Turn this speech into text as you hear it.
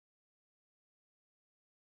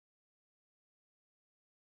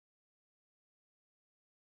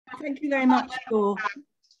Thank you very much for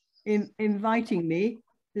inviting me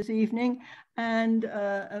this evening and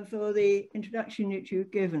for the introduction that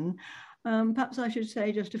you've given. Perhaps I should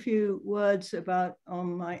say just a few words about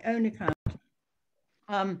on my own account.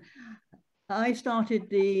 I started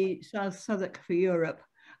the Southern for Europe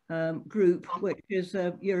group, which is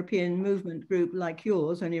a European movement group like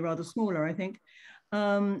yours, only rather smaller, I think.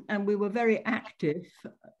 And we were very active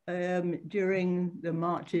during the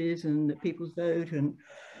marches and the People's Vote and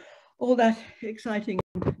all that exciting,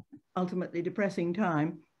 ultimately depressing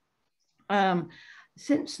time.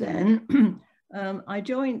 Since then,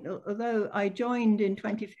 although I joined in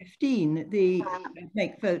 2015 the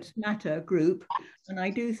Make Votes Matter group, and I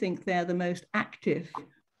do think they're the most active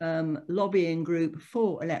lobbying group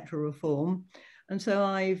for electoral reform. And so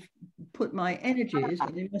I've put my energies,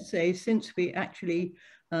 and I must say, since we actually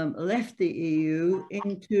left the EU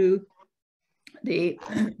into the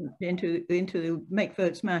Make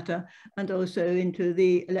Votes Matter and also into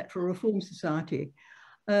the Electoral Reform Society,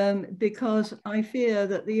 because I fear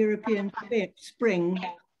that the European spring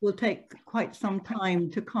will take quite some time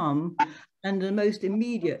to come, and the most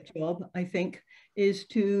immediate job, I think, is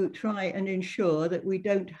to try and ensure that we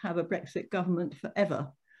don't have a Brexit government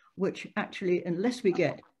forever, which actually, unless we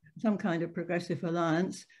get some kind of progressive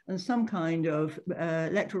alliance and some kind of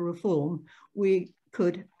electoral reform, we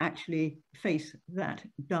could actually face that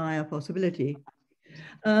dire possibility.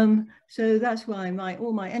 So that's why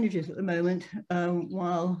all my energies at the moment,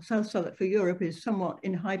 while Southern for Europe is somewhat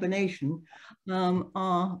in hibernation,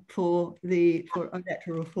 are for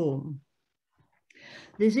electoral reform.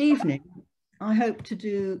 This evening, I hope to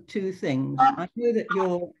do two things. I know that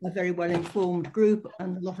you're a very well-informed group,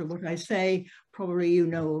 and a lot of what I say probably you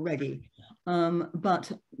know already,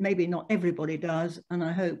 but maybe not everybody does, and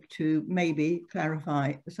I hope to maybe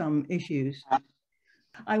clarify some issues.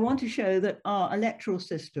 I want to show that our electoral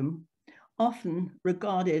system, often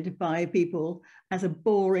regarded by people as a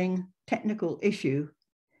boring technical issue,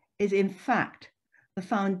 is in fact the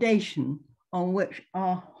foundation on which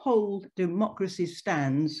our whole democracy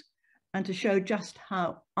stands, and to show just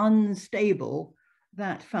how unstable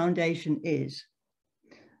that foundation is.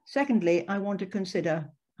 Secondly, I want to consider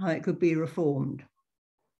how it could be reformed.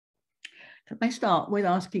 I start with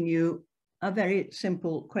asking you a very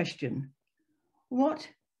simple question. What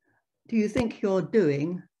do you think you're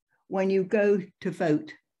doing when you go to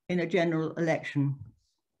vote in a general election?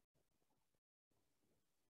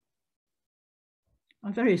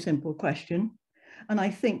 A very simple question, and I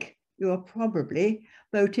think you're probably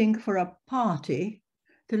voting for a party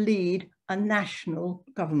to lead a national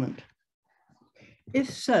government. If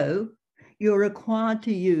so, you're required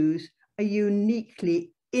to use a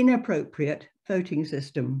uniquely inappropriate voting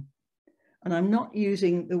system. And I'm not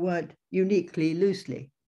using the word uniquely loosely.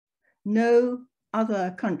 No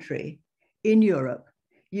other country in Europe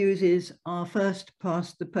uses our first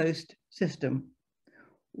past the post system.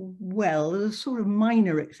 Well, there's a sort of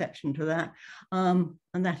minor exception to that, and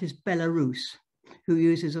that is Belarus, who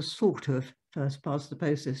uses a sort of first past the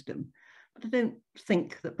post system. But I don't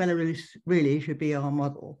think that Belarus really should be our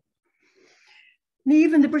model. And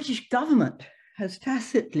even the British government has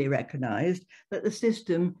tacitly recognized that the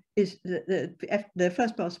system is, the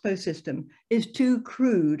first past the post system is too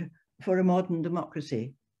crude for a modern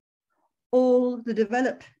democracy. All the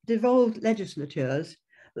devolved legislatures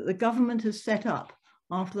that the government has set up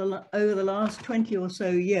over the last 20 or so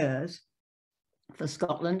years for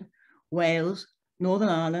Scotland, Wales, Northern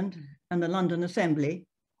Ireland, and the London Assembly,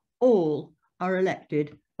 all are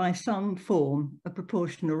elected by some form of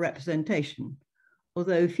proportional representation,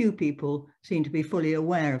 although few people seem to be fully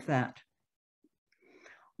aware of that.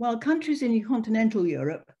 While countries in continental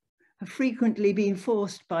Europe have frequently been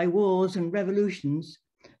forced by wars and revolutions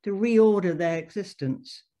to reorder their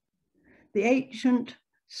existence, the ancient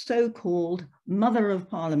so-called mother of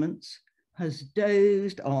parliaments has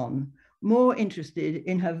dozed on, more interested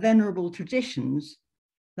in her venerable traditions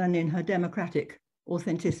than in her democratic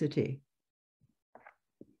authenticity.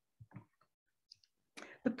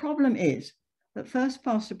 The problem is that first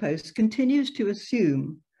past the post continues to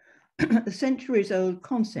assume a centuries-old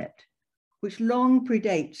concept which long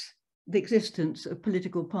predates the existence of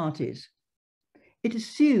political parties. It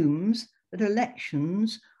assumes that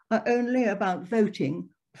elections are only about voting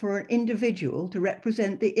for an individual to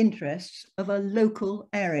represent the interests of a local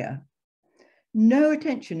area. No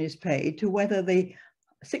attention is paid to whether the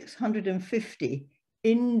 650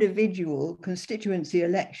 individual constituency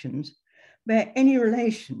elections bear any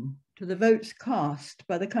relation to the votes cast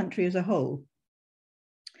by the country as a whole.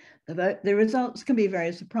 The results can be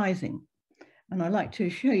very surprising, and I'd like to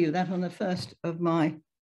show you that on the first of my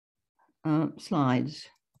slides.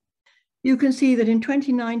 You can see that in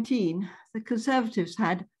 2019, the Conservatives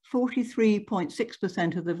had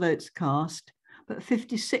 43.6% of the votes cast, but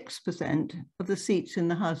 56% of the seats in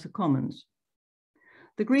the House of Commons.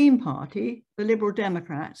 The Green Party, the Liberal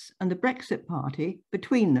Democrats, and the Brexit Party,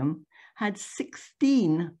 between them, had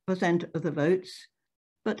 16% of the votes,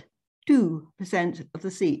 but 2% of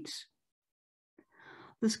the seats.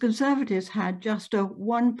 The Conservatives had just a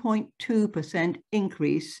 1.2%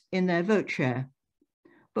 increase in their vote share,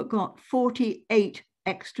 but got 48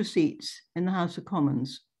 extra seats in the House of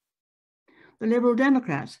Commons. The Liberal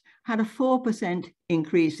Democrats had a 4%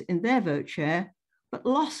 increase in their vote share, but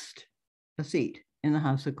lost a seat in the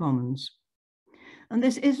House of Commons. And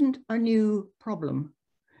this isn't a new problem.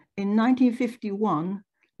 In 1951,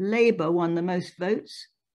 Labour won the most votes,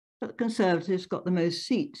 but the Conservatives got the most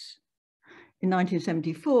seats. In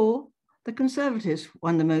 1974, the Conservatives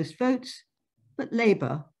won the most votes, but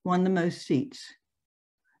Labour won the most seats.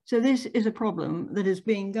 So this is a problem that has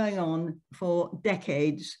been going on for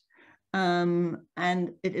decades, and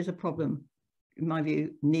it is a problem, in my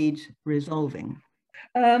view, needs resolving.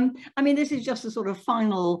 I mean, this is just a sort of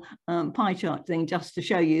final pie chart thing just to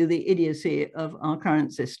show you the idiocy of our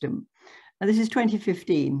current system. And this is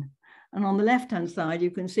 2015. And on the left-hand side,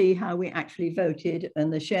 you can see how we actually voted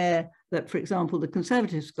and the share that, for example, the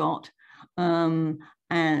Conservatives got,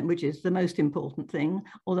 and which is the most important thing.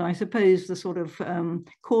 Although I suppose the sort of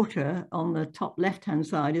quarter on the top left-hand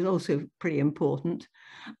side is also pretty important.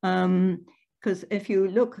 Because if you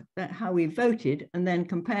look at how we voted and then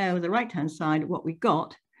compare with the right-hand side what we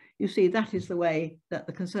got, you see that is the way that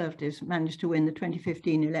the Conservatives managed to win the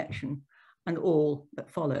 2015 election and all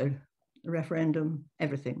that followed, the referendum,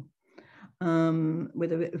 everything.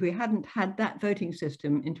 If we hadn't had that voting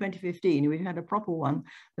system in 2015, we had a proper one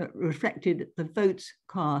that reflected the votes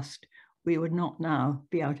cast, we would not now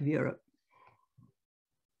be out of Europe.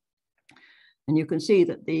 And you can see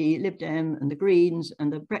that the Lib Dem and the Greens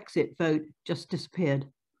and the Brexit vote just disappeared,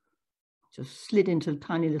 just slid into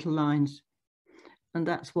tiny little lines. And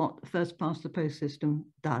that's what the first past the post system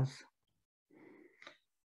does.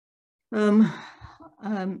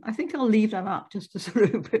 I think I'll leave that up just to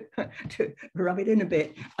sort of to rub it in a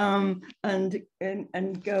bit and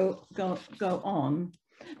go on,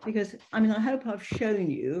 because I mean, I hope I've shown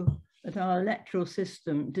you that our electoral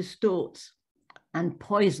system distorts and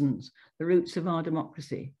poisons the roots of our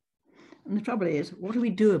democracy. And the trouble is, what do we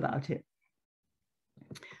do about it?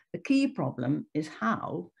 The key problem is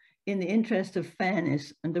how, in the interest of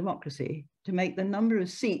fairness and democracy, to make the number of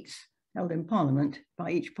seats held in Parliament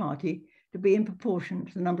by each party to be in proportion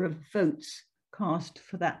to the number of votes cast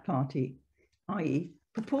for that party, i.e.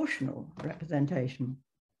 proportional representation.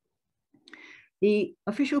 The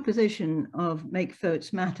official position of Make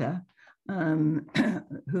Votes Matter, whom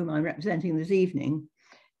I'm representing this evening,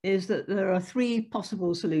 is that there are three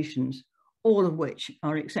possible solutions, all of which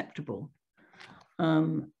are acceptable.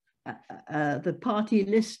 The party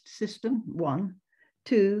list system, one.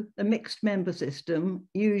 Two, the mixed member system,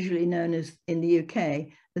 usually known as in the UK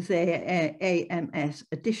as the AMS,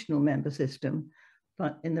 additional member system,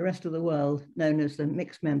 but in the rest of the world known as the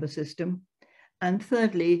mixed member system. And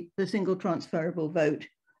thirdly, the single transferable vote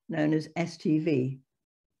known as STV.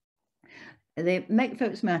 The Make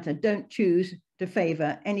Votes Matter don't choose to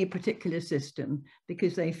favour any particular system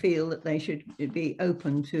because they feel that they should be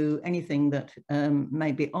open to anything that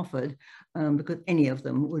may be offered, because any of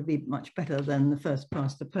them would be much better than the first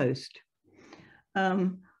past the post.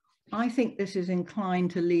 I think this is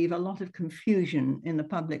inclined to leave a lot of confusion in the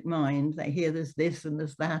public mind. They hear there's this and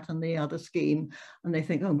there's that and the other scheme, and they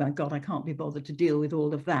think, oh my God, I can't be bothered to deal with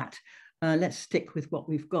all of that. Let's stick with what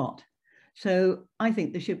we've got. So I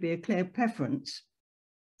think there should be a clear preference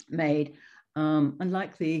made. And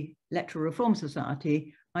like the Electoral Reform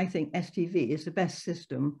Society, I think STV is the best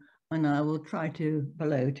system, and I will try to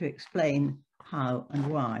below to explain how and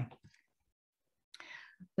why.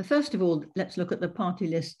 But first of all, let's look at the party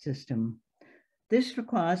list system. This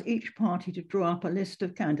requires each party to draw up a list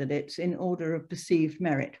of candidates in order of perceived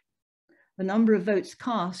merit. The number of votes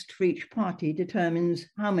cast for each party determines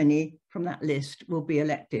how many from that list will be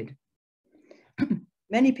elected.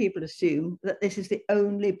 Many people assume that this is the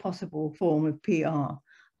only possible form of PR,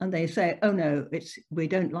 and they say, oh no, we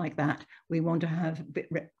don't like that. We want to have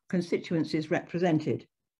constituencies represented.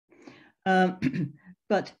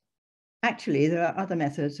 But actually, there are other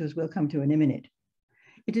methods, as we'll come to in a minute.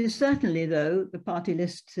 It is certainly, though, the party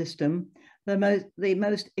list system, the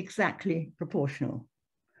most exactly proportional.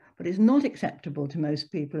 But it's not acceptable to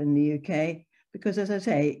most people in the UK because, as I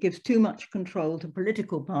say, it gives too much control to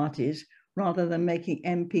political parties rather than making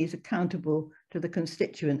MPs accountable to the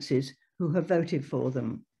constituencies who have voted for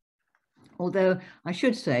them. Although I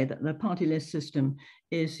should say that the party list system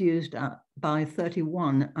is used by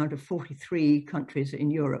 31 out of 43 countries in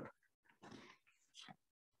Europe.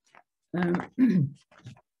 Then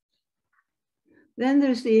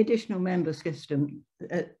there's the additional member system,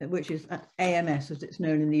 which is AMS as it's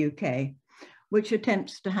known in the UK, which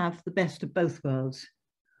attempts to have the best of both worlds.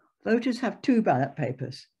 Voters have 2 ballot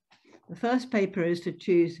papers. The first paper is to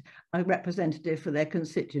choose a representative for their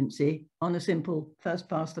constituency on a simple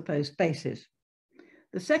first-past-the-post basis.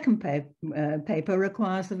 The second paper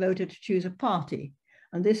requires the voter to choose a party,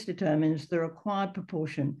 and this determines the required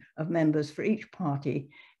proportion of members for each party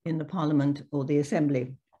in the Parliament or the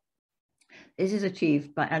Assembly. This is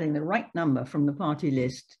achieved by adding the right number from the party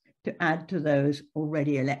list to add to those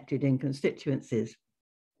already elected in constituencies.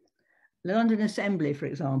 The London Assembly, for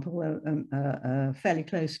example, a fairly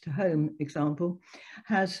close to home example,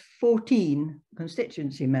 has 14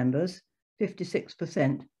 constituency members,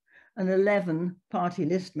 56%, and 11 party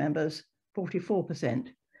list members,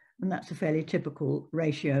 44%. And that's a fairly typical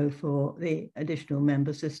ratio for the additional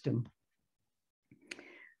member system.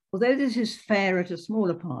 Although this is fairer to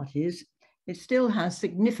smaller parties, it still has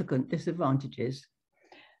significant disadvantages.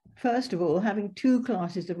 First of all, having 2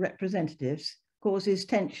 classes of representatives causes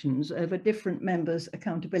tensions over different members'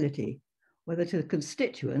 accountability, whether to the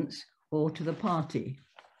constituents or to the party.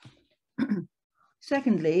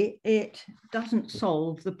 Secondly, it doesn't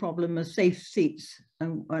solve the problem of safe seats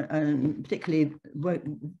and particularly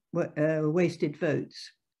wasted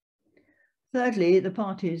votes. Thirdly, the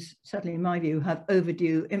parties, certainly in my view, have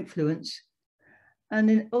overdue influence.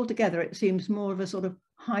 And altogether, it seems more of a sort of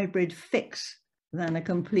hybrid fix than a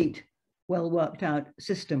complete, well worked out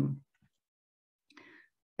system.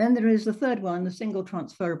 Then there is the third one, the single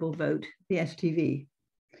transferable vote, the STV.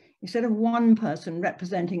 Instead of one person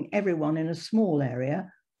representing everyone in a small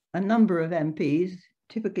area, a number of MPs,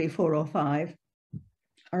 typically 4 or 5,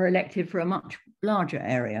 are elected for a much larger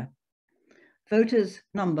area. Voters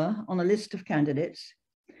number on a list of candidates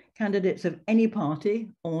of any party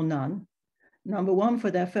or none, number 1 for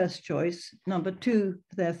their first choice, number 2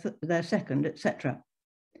 for their second, etc.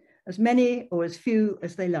 As many or as few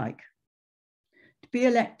as they like. To be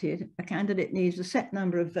elected, a candidate needs a set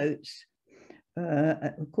number of votes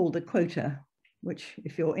called the quota, which,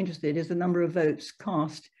 if you're interested, is the number of votes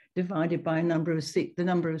cast divided by the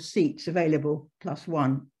number of seats available plus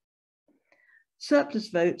 1. Surplus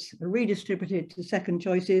votes are redistributed to second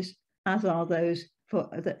choices, as are those for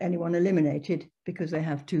anyone eliminated because they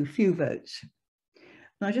have too few votes.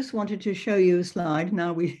 And I just wanted to show you a slide.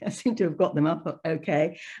 Now we seem to have got them up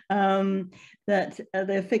okay, that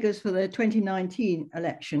the figures for the 2019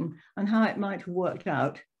 election and how it might have worked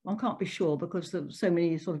out. One can't be sure because there's so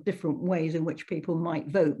many sort of different ways in which people might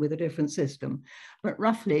vote with a different system, but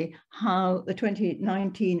roughly how the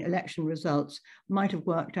 2019 election results might have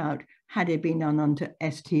worked out had it been done under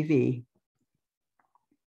STV.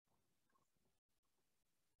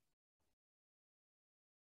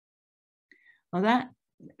 Well, that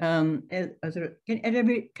can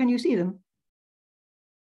you see them?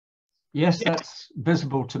 Yes, that's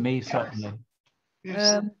visible to me, certainly.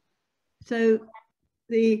 So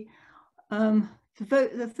the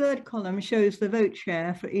third column shows the vote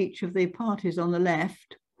share for each of the parties on the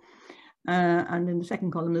left, and in the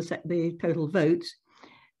second column the total votes.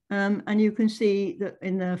 And you can see that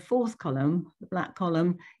in the fourth column, the black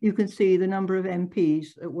column, you can see the number of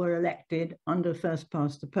MPs that were elected under first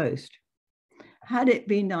past the post. Had it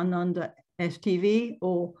been done under STV,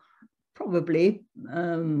 or probably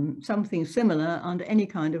something similar under any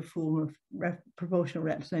kind of form of proportional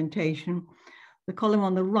representation, the column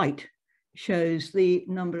on the right shows the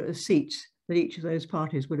number of seats that each of those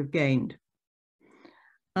parties would have gained.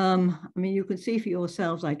 I mean, you can see for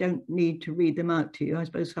yourselves, I don't need to read them out to you. I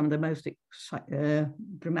suppose some of the most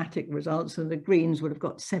dramatic results are the Greens would have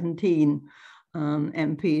got 17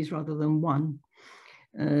 MPs rather than 1.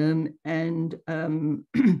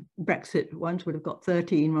 Brexit ones would have got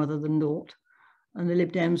 13 rather than 0, and the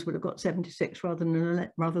Lib Dems would have got 76 rather than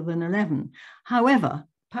 11. However,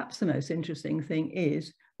 perhaps the most interesting thing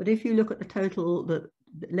is that if you look at the total that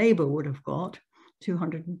Labour would have got,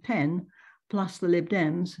 210, plus the Lib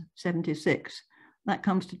Dems, 76, that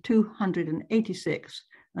comes to 286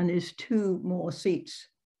 and is 2 more seats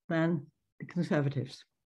than the Conservatives.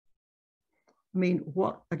 I mean,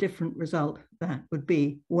 what a different result that would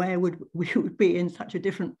be. Where would we be in such a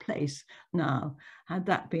different place now had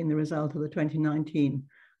that been the result of the 2019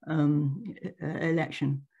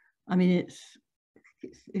 election? I mean,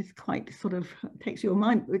 it's quite sort of takes your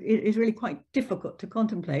mind. It is really quite difficult to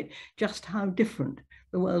contemplate just how different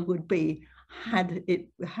the world would be had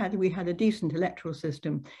we had a decent electoral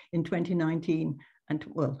system in 2019 and,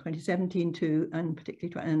 well, 2017 too, and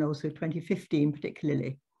particularly, and also 2015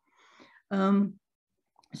 particularly. I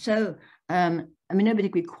mean, nobody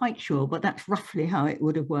could be quite sure, but that's roughly how it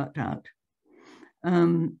would have worked out.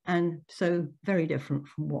 And so very different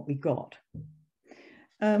from what we got.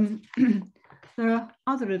 There are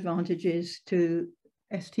other advantages to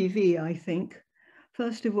STV, I think.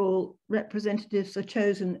 First of all, representatives are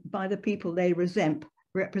chosen by the people they represent,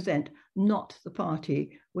 not the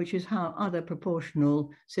party, which is how other proportional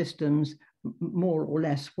systems more or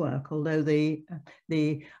less work, although the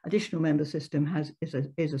additional member system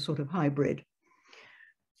is a sort of hybrid.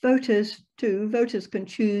 Voters too, voters can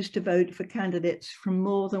choose to vote for candidates from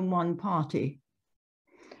more than one party.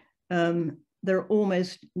 There are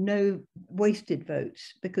almost no wasted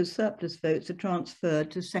votes because surplus votes are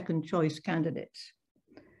transferred to second choice candidates.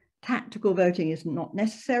 Tactical voting is not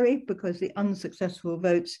necessary because the unsuccessful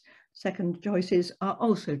votes, second choices, are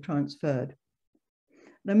also transferred.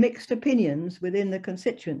 The mixed opinions within the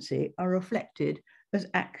constituency are reflected as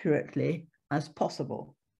accurately as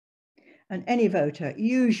possible. And any voter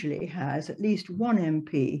usually has at least one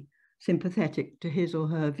MP sympathetic to his or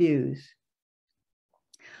her views.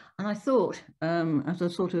 And I thought, as a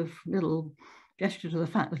sort of little gesture to the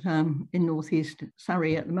fact that I'm in northeast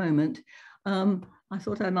Surrey at the moment, I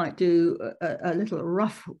thought I might do a little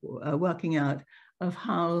rough working out of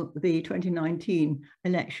how the 2019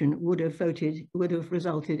 election would have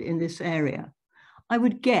resulted in this area. I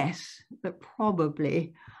would guess that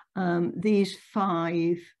probably these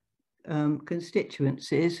 5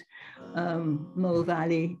 constituencies, Mole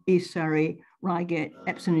Valley, East Surrey, Reigate,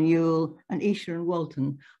 Epsom and Ewell, and Esher and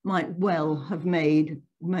Walton might well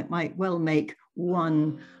make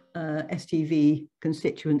one STV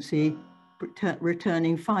constituency,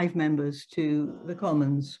 returning 5 members to the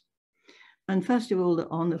Commons. And first of all,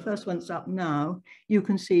 on the first one that's up now, you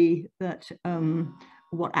can see that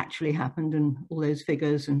what actually happened, and all those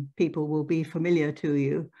figures and people will be familiar to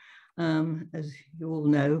you. As you all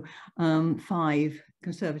know, 5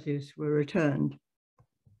 Conservatives were returned,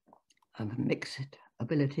 mixed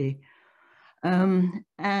ability.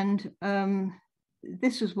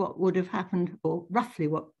 This is what would have happened, or roughly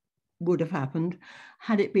what would have happened,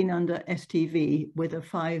 had it been under STV with a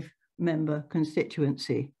 5-member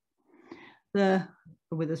constituency,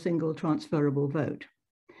 with a single transferable vote.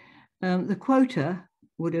 The quota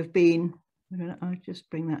would have been, I'll just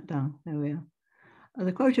bring that down, there we are.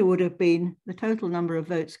 The quota would have been the total number of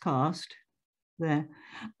votes cast there,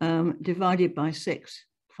 divided by 6,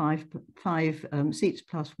 5 seats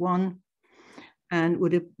plus 1, and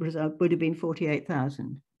would have been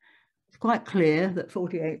 48,000. It's quite clear that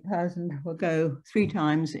 48,000 will go 3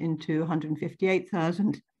 times into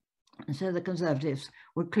 158,000, and so the Conservatives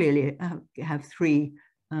would clearly have 3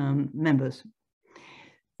 members.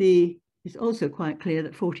 It's also quite clear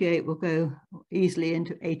that 48 will go easily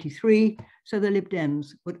into 83, so the Lib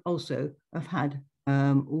Dems would also have had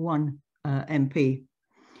 1 MP.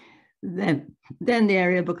 Then the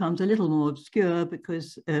area becomes a little more obscure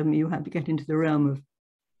because you have to get into the realm of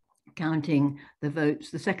counting the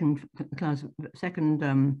votes, the second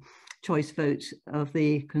choice votes of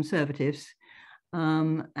the Conservatives,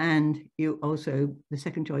 and you also the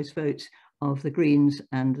second choice votes of the Greens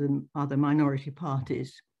and the other minority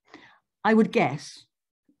parties. I would guess,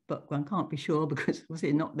 but one can't be sure because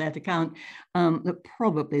obviously not there to count, that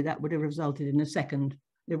probably that would have resulted in a second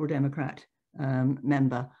Liberal Democrat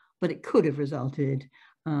member, but it could have resulted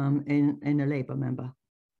in a Labour member.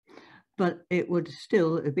 But it would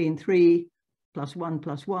still have been 3 + 1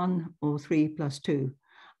 + 1 or 3 + 2,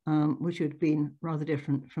 which would have been rather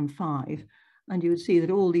different from 5. And you would see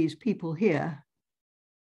that all these people here,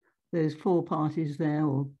 those 4 parties there,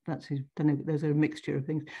 or that's, I don't know, there's a mixture of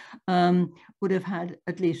things, would have had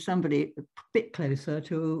at least somebody a bit closer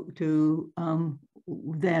to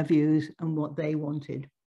their views and what they wanted.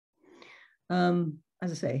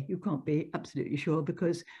 As I say, you can't be absolutely sure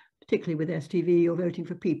because particularly with STV, you're voting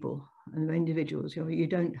for people and individuals. You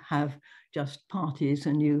don't have just parties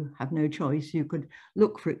and you have no choice. You could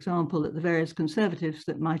look, for example, at the various Conservatives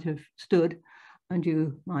that might have stood, and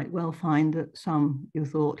you might well find that some you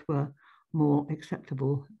thought were more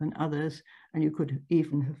acceptable than others, and you could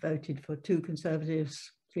even have voted for 2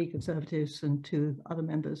 Conservatives, 3 Conservatives and 2 other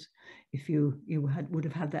members if you would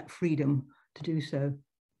have had that freedom to do so.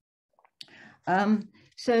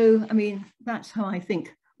 So, I mean, that's how I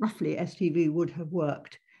think roughly STV would have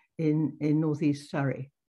worked in northeast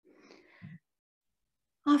Surrey.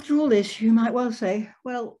 After all this, you might well say,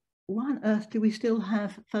 well, why on earth do we still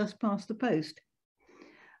have first past the post?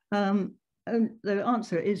 the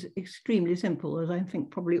answer is extremely simple, as I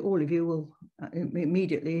think probably all of you will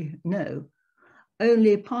immediately know.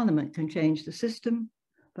 Only Parliament can change the system,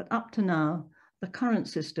 but up to now, the current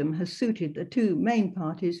system has suited the two main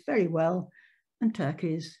parties very well, and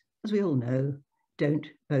turkeys, as we all know, don't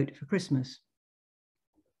vote for Christmas.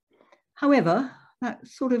 However, that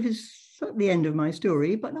sort of is at the end of my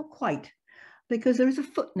story, but not quite, because there is a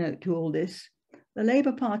footnote to all this. The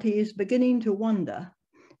Labour Party is beginning to wonder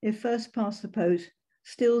if first past the post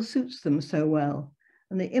still suits them so well,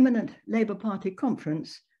 and the imminent Labour Party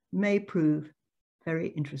conference may prove very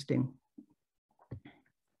interesting.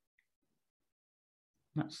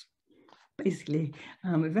 That's basically,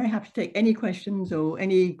 we're very happy to take any questions or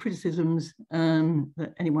any criticisms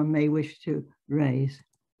that anyone may wish to raise.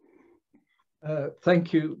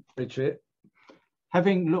 Thank you, Brigid.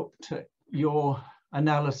 Having looked at your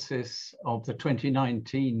analysis of the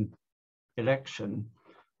 2019 election,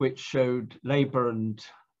 which showed Labour and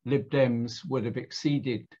Lib Dems would have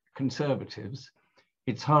exceeded Conservatives,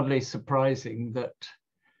 it's hardly surprising that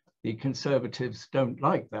the Conservatives don't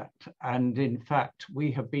like that. And in fact,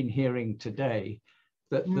 we have been hearing today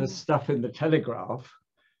that there's stuff in the Telegraph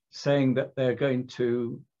saying that they're going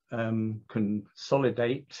to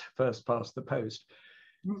consolidate first past the post.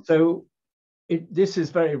 So this is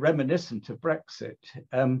very reminiscent of Brexit.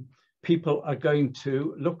 People are going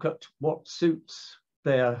to look at what suits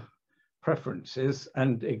their preferences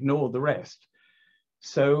and ignore the rest.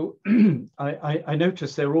 So I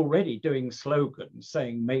notice they're already doing slogans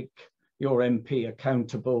saying, make your MP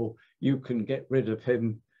accountable, you can get rid of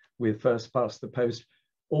him with first past the post.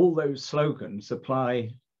 All those slogans apply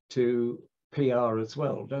to PR as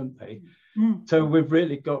well, don't they? So we've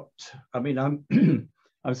really got, I mean,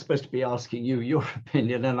 I'm supposed to be asking you your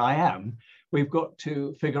opinion, and I am. We've got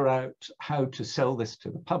to figure out how to sell this to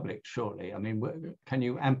the public, surely. I mean, can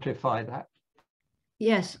you amplify that?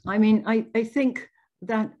 Yes, I mean, I think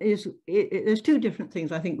that is, there's two different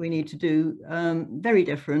things I think we need to do, very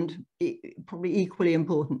different, probably equally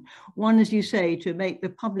important. One, as you say, to make the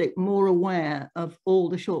public more aware of all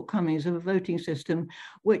the shortcomings of a voting system,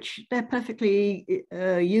 which they're perfectly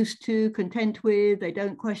used to, content with, they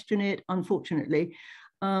don't question it, unfortunately.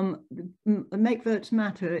 Make Votes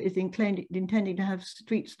Matter is intending to have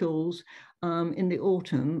street stalls in the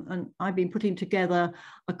autumn, and I've been putting together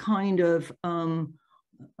a kind of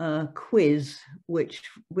quiz which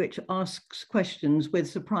asks questions with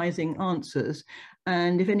surprising answers,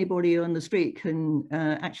 and if anybody on the street can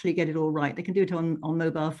actually get it all right, they can do it on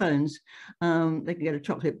mobile phones. They can get a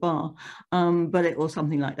chocolate bar, or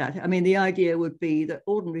something like that. I mean, the idea would be that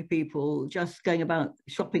ordinary people just going about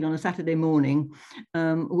shopping on a Saturday morning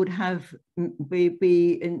would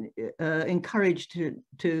be encouraged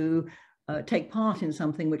to take part in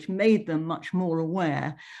something which made them much more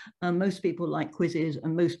aware. Most people like quizzes,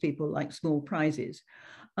 and most people like small prizes.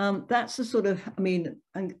 That's the sort of, I mean,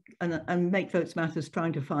 and Make Votes Matters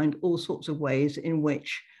trying to find all sorts of ways in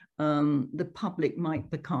which the public might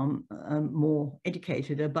become more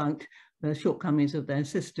educated about the shortcomings of their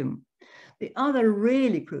system. The other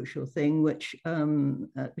really crucial thing, which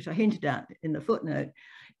I hinted at in the footnote,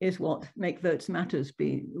 is what Make Votes Matters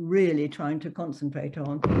be really trying to concentrate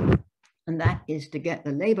on. And that is to get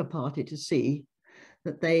the Labour Party to see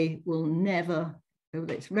that they will never,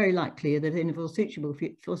 it's very likely that in the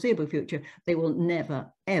foreseeable future, they will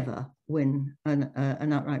never, ever win an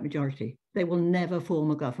outright majority. They will never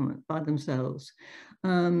form a government by themselves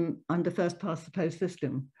under first past the post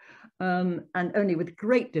system. And only with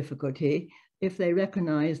great difficulty, if they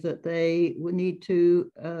recognise that they will need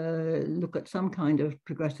to look at some kind of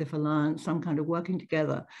progressive alliance, some kind of working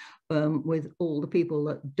together with all the people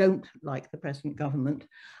that don't like the present government,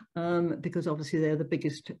 because obviously they're the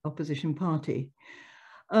biggest opposition party.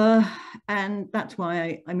 And that's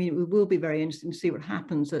why I mean, it will be very interesting to see what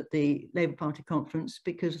happens at the Labour Party conference,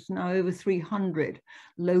 because now over 300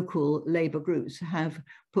 local Labour groups have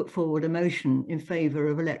put forward a motion in favour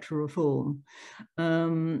of electoral reform.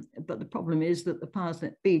 But the problem is that the powers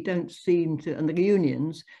that be don't seem to, and the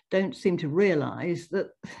unions don't seem to realise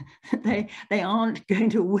that they aren't going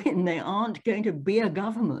to win, they aren't going to be a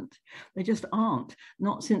government. They just aren't,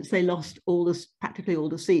 not since they lost practically all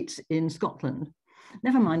the seats in Scotland.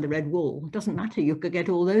 Never mind the Red Wall, it doesn't matter, you could get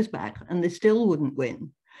all those back and they still wouldn't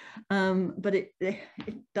win. But it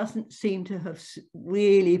doesn't seem to have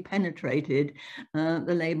really penetrated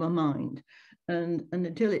the Labour mind. And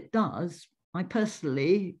until it does, I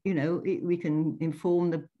personally, you know, we can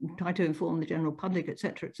try to inform the general public,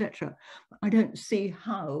 etc., etc. But I don't see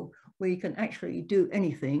how we can actually do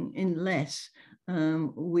anything unless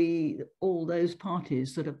all those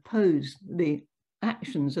parties that oppose the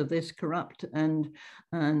actions of this corrupt and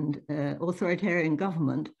authoritarian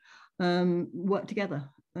government work together.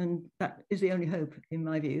 And that is the only hope, in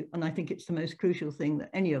my view. And I think it's the most crucial thing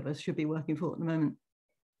that any of us should be working for at the moment.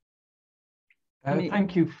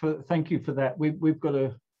 Thank you for that. We've got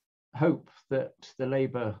to hope that the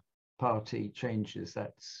Labour Party changes.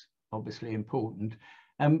 That's obviously important.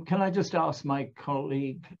 Can I just ask my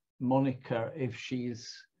colleague Monica if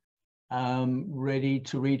she's ready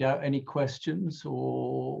to read out any questions,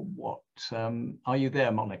 or what? Are you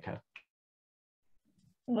there, Monica?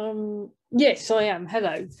 Yes, I am.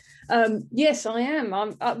 Hello. Yes, I am.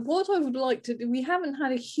 What I would like to do, we haven't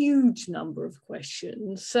had a huge number of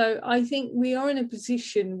questions, so I think we are in a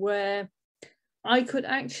position where I could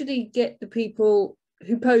actually get the people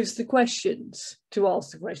who pose the questions to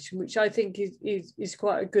ask the question, which I think is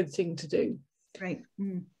quite a good thing to do. Right.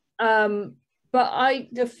 But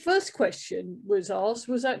the first question was asked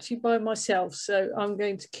was actually by myself, so I'm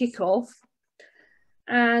going to kick off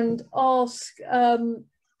and ask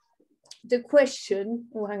the question.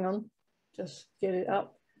 Oh, hang on, just get it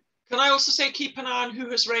up. Can I also say keep an eye on who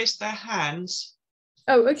has raised their hands?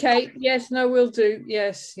 Oh, okay. Yes, no, we'll do.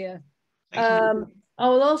 Yes, yeah. I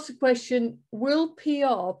will ask the question, will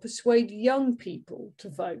PR persuade young people to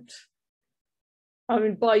vote? I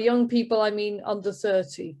mean, by young people, I mean under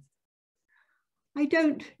 30. I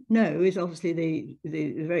don't know is obviously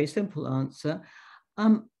the very simple answer.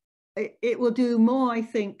 It will do more, I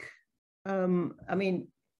think. I mean,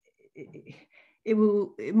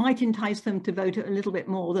 it might entice them to vote a little bit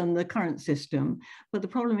more than the current system, but the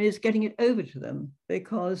problem is getting it over to them,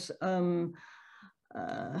 because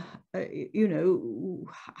you know,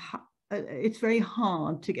 it's very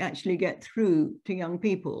hard to actually get through to young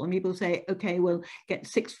people. And people say, okay, we'll get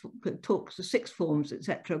talks to sixth forms,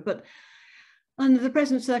 etc. But under the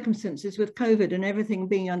present circumstances with COVID and everything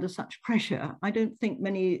being under such pressure, I don't think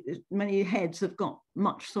many heads have got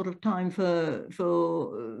much sort of time for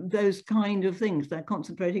those kind of things. They're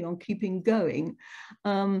concentrating on keeping going.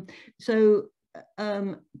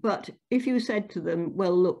 But if you said to them,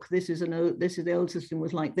 well, look, this is the old system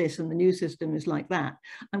was like this and the new system is like that,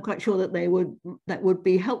 I'm quite sure that that would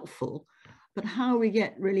be helpful. But how we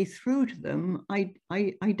get really through to them, I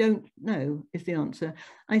don't know is the answer.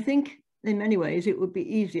 I think in many ways it would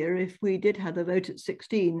be easier if we did have a vote at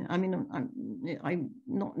 16. I mean, I'm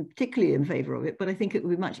not particularly in favour of it, but I think it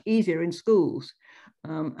would be much easier in schools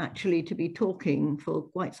actually to be talking for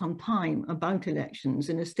quite some time about elections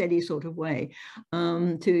in a steady sort of way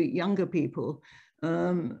to younger people.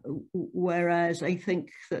 Whereas I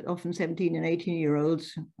think that often 17 and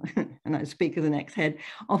 18-year-olds, and I speak as an ex-head,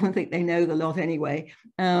 often think they know the lot anyway,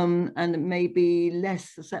 and may be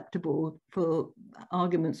less susceptible for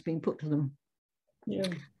arguments being put to them. Yeah.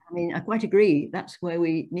 I mean, I quite agree, that's where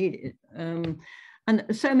we need it. And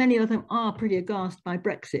so many of them are pretty aghast by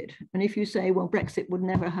Brexit. And if you say, well, Brexit would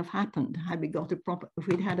never have happened had we got if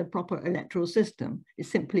we'd had a proper electoral system, it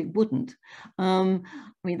simply wouldn't. I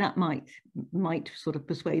mean, that might sort of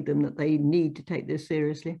persuade them that they need to take this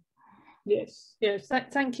seriously. Yes, yes,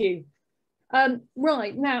 thank you.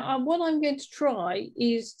 Right, now what I'm going to try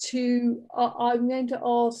is I'm going to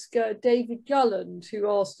ask David Gulland, who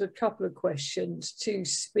asked a couple of questions, to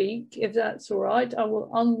speak, if that's all right. I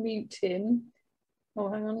will unmute him. Oh,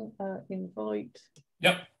 hang on, invite.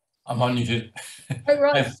 Yep, I'm unmuted. Oh,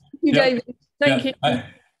 right, thank you, David. Thank you.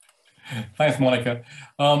 Thanks, Monica.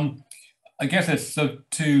 I guess it's sort of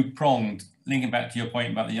two-pronged, linking back to your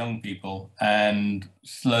point about the young people and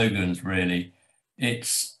slogans, really.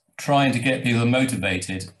 It's trying to get people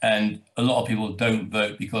motivated, and a lot of people don't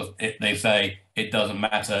vote because they say it doesn't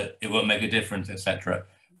matter, it won't make a difference, etc.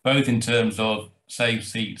 Both in terms of save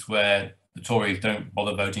seats where the Tories don't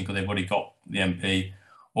bother voting because they've already got the MP,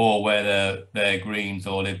 or where they're Greens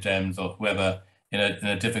or Lib Dems or whoever in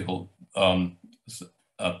a difficult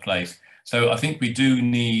place. So I think we do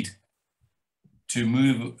need to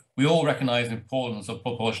move. We all recognise the importance of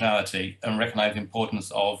proportionality and recognise the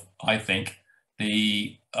importance of, I think,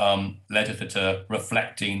 the legislature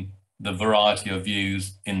reflecting the variety of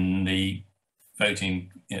views in the voting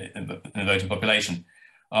population.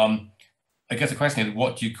 I guess the question is,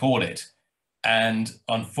 what do you call it? And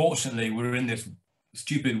unfortunately, we're in this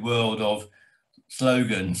stupid world of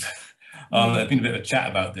slogans. There's been a bit of a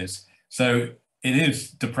chat about this. So it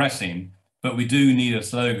is depressing, but we do need a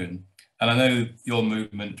slogan. And I know your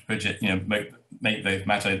movement, Brigid, make vote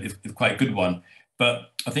matter is quite a good one.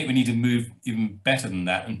 But I think we need to move even better than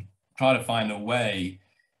that and try to find a way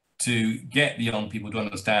to get the young people to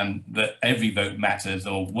understand that every vote matters,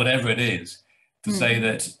 or whatever it is, to say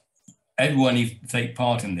that everyone needs to take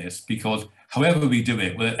part in this, because however we do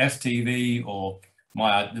it, whether STV or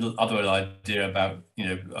my little other idea about,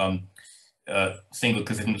 single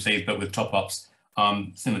constituencies, but with top-ups,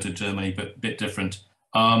 similar to Germany, but a bit different,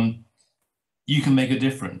 you can make a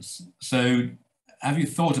difference. So have you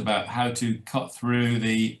thought about how to cut through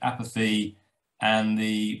the apathy and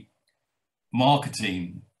the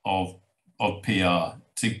marketing of PR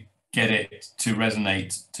to get it to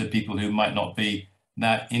resonate to people who might not be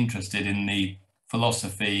that interested in the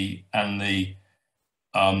philosophy and the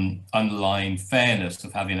underlying fairness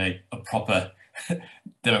of having a proper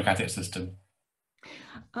democratic system?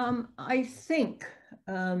 I think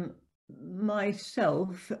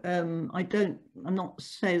myself, I don't know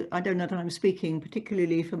that I'm speaking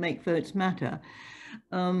particularly for Make Votes Matter,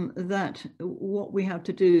 that what we have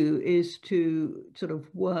to do is to sort of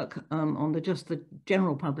work on just the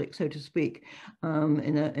general public, so to speak,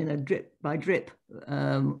 in a drip by drip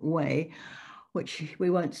way, which we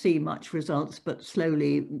won't see much results, but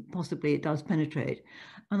slowly, possibly it does penetrate.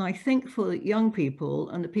 And I think for young people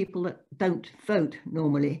and the people that don't vote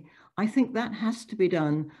normally, I think that has to be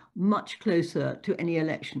done much closer to any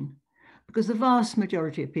election, because the vast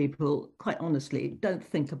majority of people, quite honestly, don't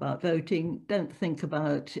think about voting, don't think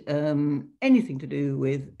about anything to do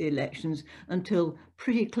with elections until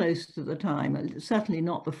pretty close to the time, and certainly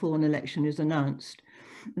not before an election is announced.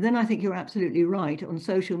 Then I think you're absolutely right. On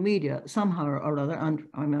social media, somehow or other, and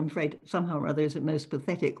I'm afraid somehow or other is the most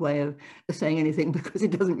pathetic way of saying anything, because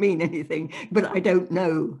it doesn't mean anything, but I don't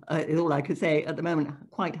know, is all I could say at the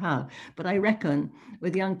moment, quite how. But I reckon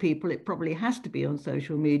with young people, it probably has to be on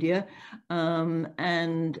social media,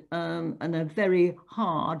 and a very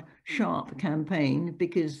hard, sharp campaign,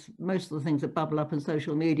 because most of the things that bubble up on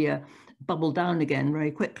social media bubble down again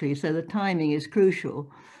very quickly. So the timing is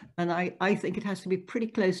crucial. And I think it has to be pretty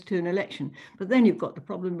close to an election. But then you've got the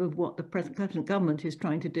problem of what the present government is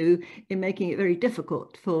trying to do in making it very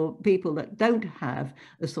difficult for people that don't have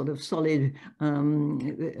a sort of solid,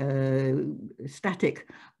 static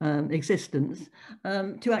existence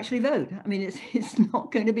to actually vote. I mean, it's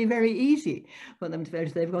not going to be very easy for them to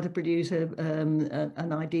vote. They've got to produce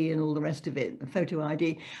an ID and all the rest of it, a photo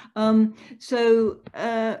ID. And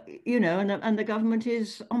the government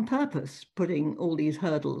is on purpose putting all these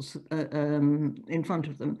hurdles in front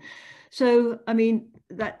of them. So, I mean,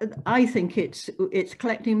 I think it's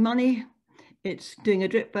collecting money, it's doing a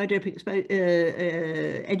drip by drip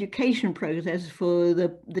education process for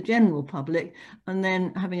the general public, and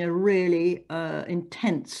then having a really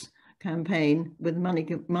intense campaign with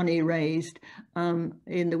money raised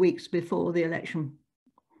in the weeks before the election.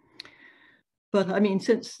 But I mean,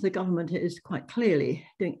 since the government is quite clearly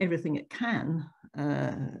doing everything it can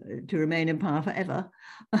to remain in power forever,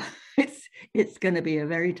 it's going to be a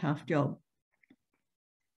very tough job.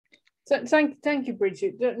 So thank you,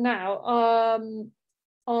 Brigid. Now,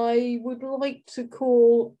 I would like to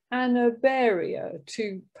call Anna Beria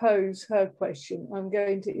to pose her question. I'm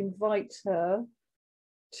going to invite her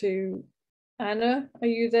to. Anna, are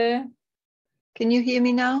you there? Can you hear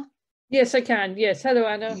me now? Yes, I can. Yes. Hello,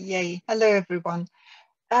 Anna. Yay. Hello, everyone.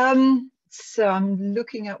 So I'm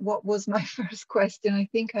looking at what was my first question. I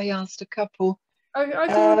think I asked a couple. I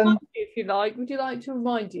can remind you if you like. Would you like to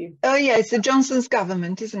remind you? Oh, yeah, it's the Johnson's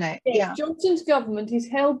government, isn't it? Yes, yeah. Johnson's government is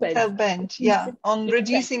hell-bent. Hell-bent, yeah, on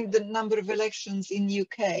reducing the number of elections in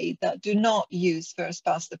UK that do not use first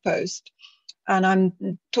past the post. And I'm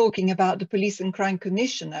talking about the Police and Crime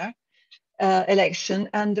Commissioner election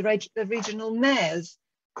and the regional mayors.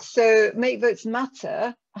 So Make Votes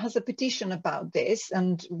Matter has a petition about this,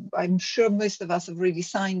 and I'm sure most of us have really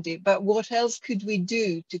signed it, but what else could we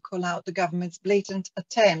do to call out the government's blatant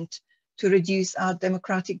attempt to reduce our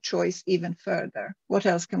democratic choice even further? What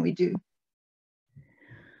else can we do?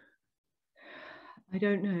 I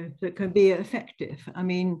don't know that can be effective. I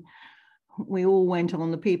mean, we all went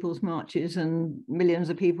on the people's marches and millions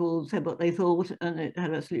of people said what they thought, and it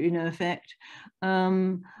had absolutely no effect.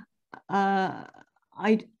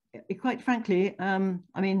 Quite frankly, I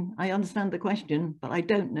mean, I understand the question, but I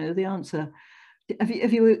don't know the answer.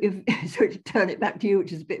 Sorry to turn it back to you,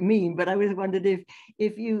 which is a bit mean, but I was wondered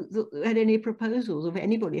if you had any proposals, or if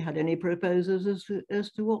anybody had any proposals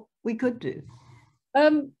as to what we could do. I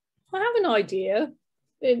have an idea.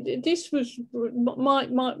 This was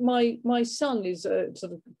my son is a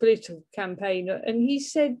sort of political campaigner, and he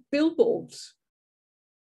said billboards.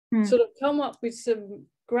 Sort of come up with some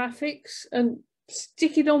graphics and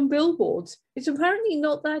stick it on billboards. It's apparently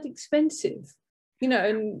not that expensive, you know,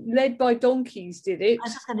 and Led by Donkeys did it. I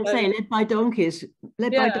was just going to say, Led by Donkeys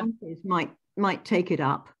might take it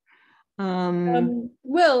up.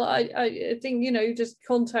 Well, I think, you know, just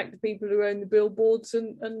contact the people who own the billboards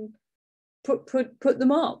and put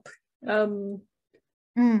them up.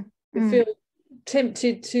 I feel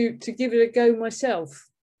tempted to give it a go myself.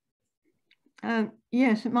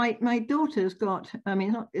 Yes, my daughter's got, I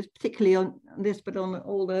mean, not it's particularly on this, but on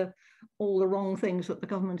all the wrong things that the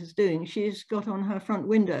government is doing. She's got on her front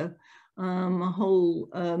window a whole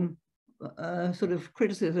sort of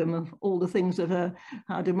criticism of all the things that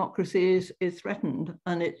how democracy is threatened,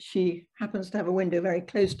 and she happens to have a window very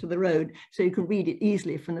close to the road, so you can read it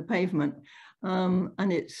easily from the pavement,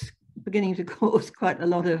 and it's beginning to cause quite a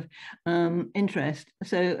lot of interest.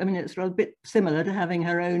 So, I mean, it's a bit similar to having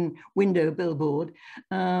her own window billboard.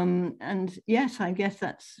 And yes, I guess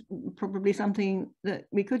that's probably something that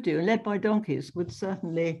we could do. And Led by Donkeys would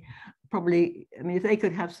certainly probably, I mean, if they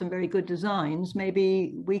could have some very good designs,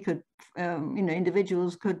 maybe we could, you know,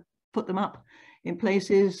 individuals could put them up in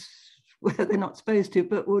places where they're not supposed to,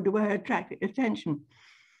 but would attract attention.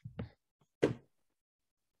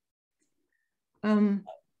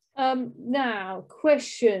 Now,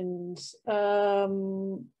 questions.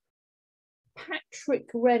 Patrick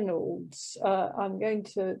Reynolds. I'm going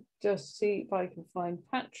to just see if I can find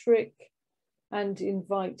Patrick and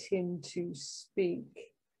invite him to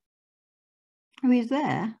speak. Oh, he's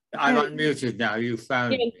there. I'm unmuted now. You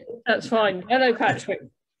found. Yeah, that's fine. Hello, Patrick.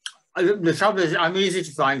 The trouble is, I'm easy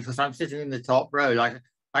to find because I'm sitting in the top row, like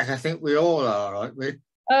I think we all are, aren't we?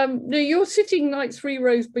 No, you're sitting like 3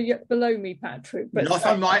 rows below me, Patrick. But not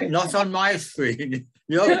on my screen.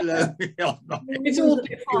 You're below me on mine. It's all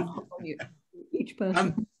different. Each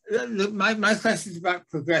person. Look, my question is about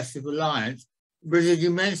Progressive Alliance. Brigid, you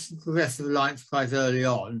mentioned Progressive Alliance quite early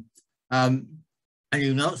on, and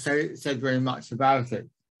you've not said very much about it.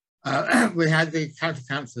 We had the county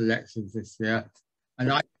council elections this year,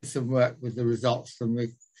 and I did some work with the results from the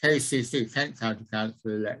KCC, Kent County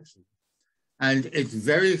Council election. And it's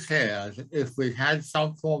very clear that if we had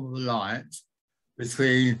some form of alliance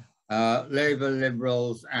between Labour,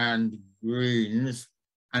 Liberals and Greens,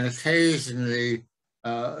 and occasionally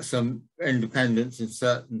some independents in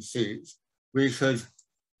certain seats, we could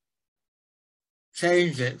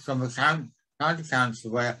change it from a county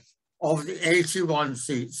council where of the 81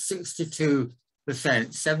 seats, 62%,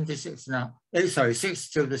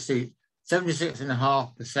 62 of the seats,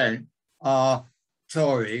 76.5% are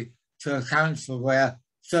Tory, to a council where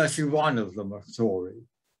 31 of them are Tory.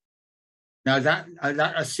 Now that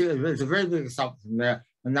there's a very big assumption there,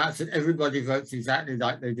 and that's that everybody votes exactly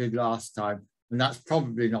like they did last time, and that's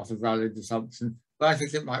probably not a valid assumption, but I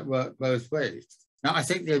think it might work both ways. Now I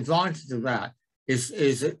think the advantage of that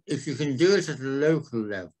is that if you can do it at a local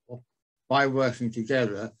level by working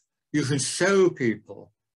together, you can show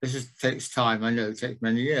people, takes time, I know it takes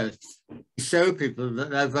many years, show people that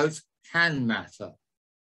their votes can matter.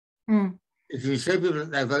 If you show people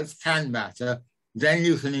that their votes can matter, then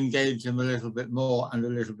you can engage them a little bit more and a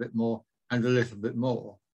little bit more and a little bit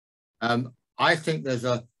more. I think there's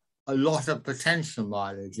a lot of potential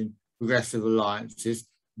mileage in progressive alliances,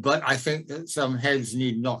 but I think that some heads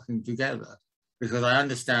need knocking together, because I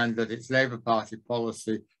understand that it's Labour Party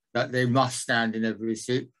policy that they must stand in every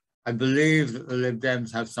seat. I believe that the Lib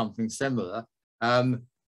Dems have something similar. It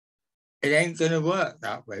ain't going to work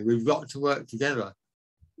that way. We've got to work together.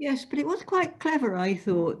 Yes, but it was quite clever, I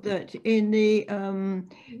thought, that in the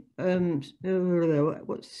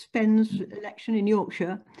Spence election in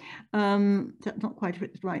Yorkshire, that's not quite the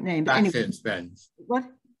right name. But Battley anyway, and Spence. What?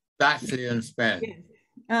 Battley and Spence. Yes.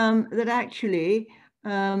 That actually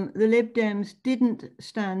the Lib Dems didn't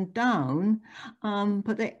stand down,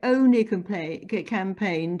 but they only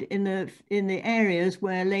campaigned in the areas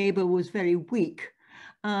where Labour was very weak.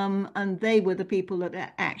 And they were the people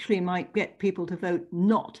that actually might get people to vote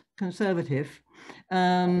not Conservative.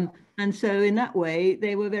 And so in that way,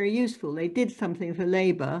 they were very useful. They did something for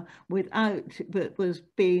Labour but it was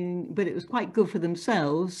quite good for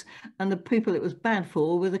themselves. And the people it was bad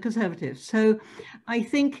for were the Conservatives. So I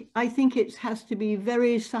think it has to be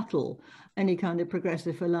very subtle, any kind of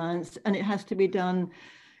progressive alliance, and it has to be done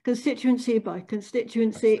constituency by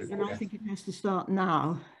constituency. And I think it has to start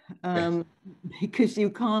now. Because you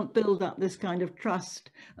can't build up this kind of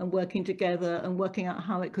trust and working together and working out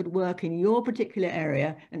how it could work in your particular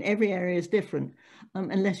area, and every area is different,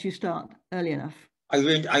 unless you start early enough. I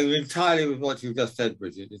agree entirely with what you've just said,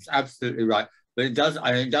 Brigid. It's absolutely right, but it does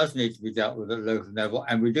need to be dealt with at a local level,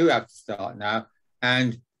 and we do have to start now.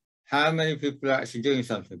 And how many people are actually doing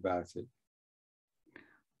something about it?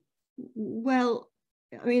 Well,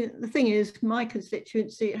 I mean, the thing is, my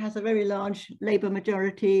constituency has a very large Labour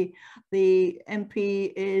majority. The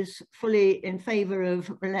MP is fully in favour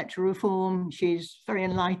of electoral reform. She's very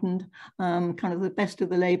enlightened, kind of the best of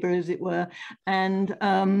the Labour, as it were. And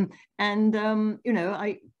you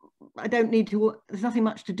know, I don't need to, there's nothing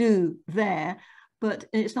much to do there, but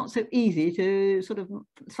it's not so easy to sort of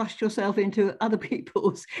thrust yourself into other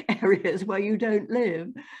people's areas where you don't live.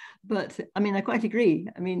 But I mean, I quite agree.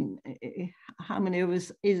 I mean, how many of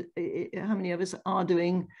us are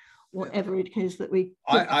doing whatever it is that we?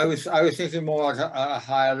 I was thinking more at a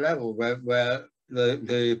higher level, where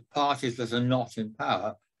the parties that are not in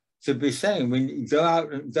power should be saying, when you go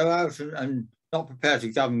out and not prepare to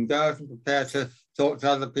govern, go out and prepare to talk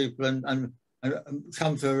to other people and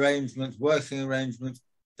come to arrangements, working arrangements.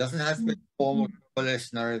 Doesn't have to be formal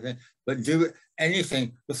coalition or anything, but do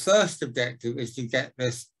anything. The first objective is to get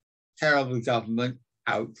this terrible government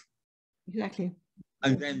out. Exactly.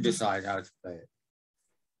 And then decide how to play it.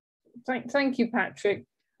 Thank you, Patrick.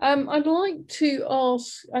 I'd like to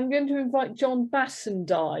ask, I'm going to invite John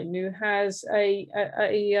Bassendine, who has a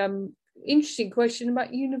interesting question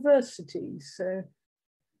about universities. So,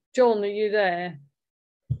 John, are you there?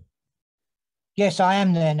 Yes, I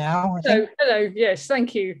am there now. Hello, yes,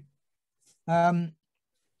 thank you.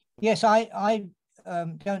 Yes, I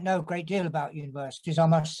don't know a great deal about universities, I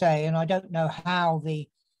must say, and I don't know how the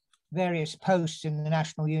various posts in the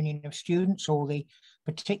National Union of Students or the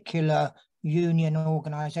particular union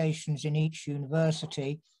organisations in each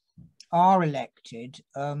university are elected.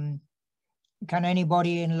 Can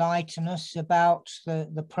anybody enlighten us about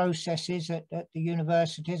the processes at the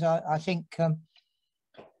universities? I think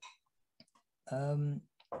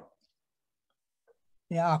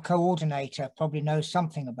our coordinator probably knows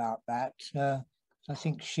something about that. I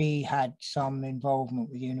think she had some involvement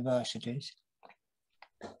with universities.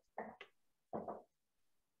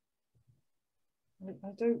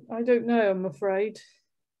 I don't know, I'm afraid.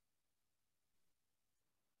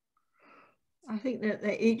 I think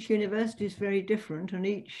that each university is very different, and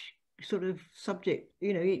each sort of subject,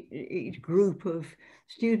 you know, each group of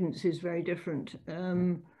students is very different.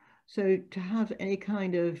 So to have any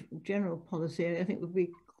kind of general policy, I think would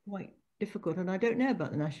be quite difficult. And I don't know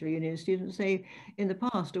about the National Union of Students. They, in the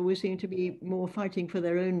past, always seem to be more fighting for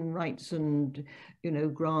their own rights and, you know,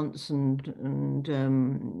 grants and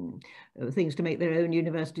things to make their own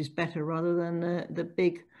universities better rather than the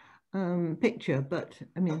big picture. But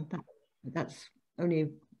I mean, that's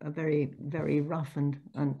only a very, very rough and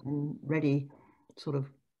ready sort of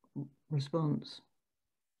response.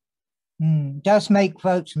 Does Make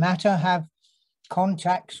Votes Matter have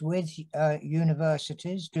contacts with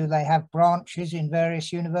universities? Do they have branches in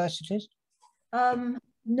various universities?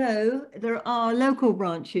 No, there are local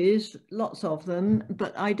branches, lots of them,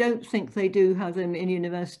 but I don't think they do have them in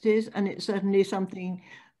universities, and it's certainly something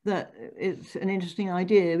that it's an interesting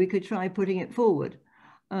idea. We could try putting it forward.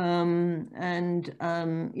 Yep,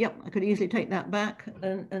 I could easily take that back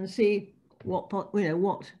and see what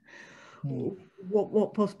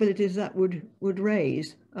possibilities that would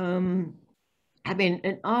raise. I mean,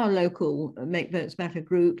 in our local Make Votes Matter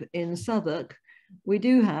group in Southwark, we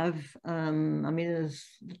do have, I mean,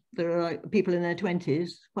 there are people in their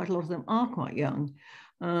 20s, quite a lot of them are quite young,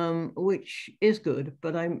 which is good,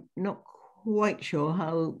 but I'm not quite sure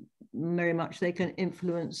how very much they can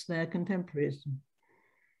influence their contemporaries.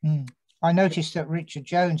 I noticed that Richard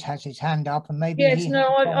Jones has his hand up, and maybe I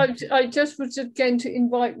just was going to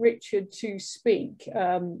invite Richard to speak.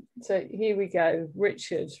 So here we go.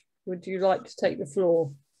 Richard, would you like to take the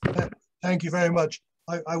floor? Thank you very much.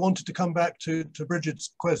 I wanted to come back to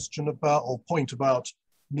Brigid's question about, or point about,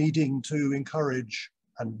 needing to encourage,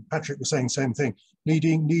 and Patrick was saying the same thing,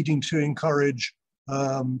 needing to encourage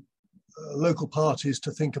local parties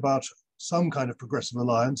to think about some kind of progressive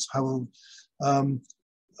alliance,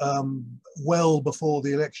 well before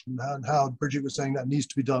the election, and how Brigid was saying that needs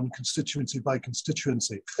to be done constituency by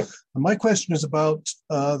constituency. And my question is about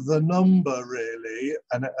the number, really,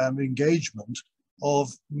 and engagement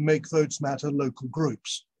of Make Votes Matter local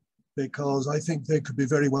groups, because I think they could be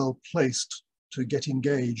very well placed to get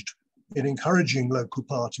engaged in encouraging local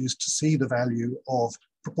parties to see the value of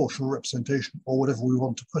proportional representation, or whatever we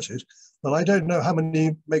want to put it. But I don't know how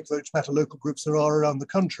many Make Votes Matter local groups there are around the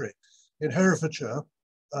country. In Herefordshire,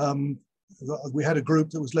 we had a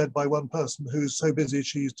group that was led by one person who's so busy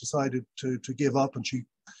she's decided to give up, and she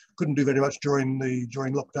couldn't do very much during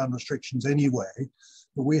lockdown restrictions anyway.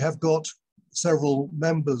 But we have got several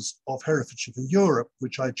members of Herefordshire for Europe,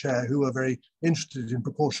 which I chair, who are very interested in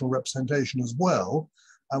proportional representation as well.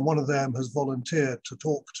 And one of them has volunteered to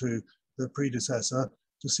talk to the predecessor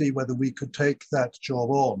to see whether we could take that job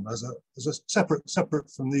on as a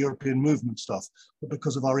separate from the European movement stuff, but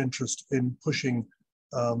because of our interest in pushing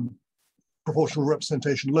proportional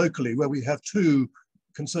representation locally, where we have two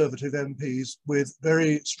Conservative MPs with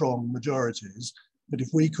very strong majorities. But if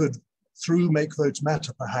we could through Make Votes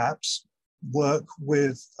Matter, perhaps, work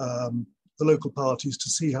with the local parties to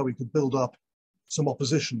see how we could build up some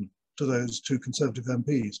opposition to those two Conservative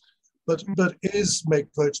MPs. But is Make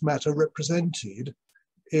Votes Matter represented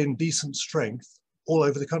in decent strength all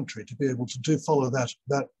over the country to be able to follow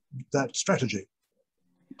that strategy?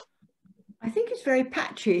 I think it's very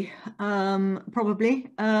patchy, probably.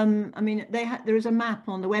 I mean, there is a map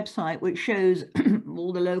on the website which shows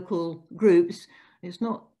all the local groups. It's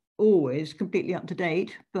not always completely up to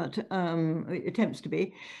date, but it attempts to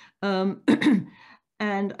be. And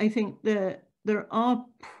I think that there are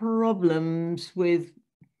problems with,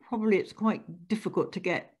 probably it's quite difficult to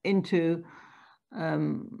get into,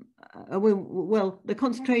 well, the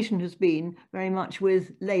concentration has been very much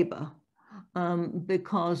with Labour.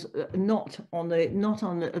 Because not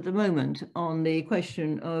at the moment on the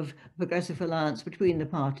question of progressive alliance between the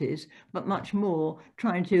parties, but much more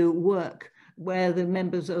trying to work where the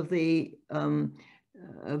members of the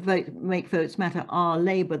Make Votes Matter are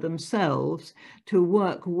Labour themselves, to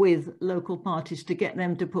work with local parties to get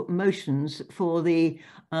them to put motions for the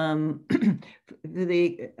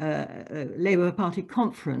Labour Party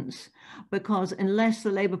conference, because unless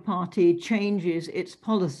the Labour Party changes its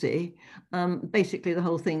policy, basically the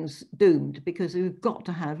whole thing's doomed, because we've got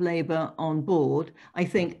to have Labour on board, I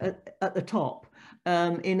think, at the top.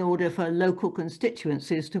 In order for local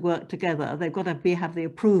constituencies to work together, they've got to have the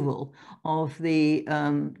approval of the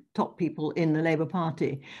top people in the Labour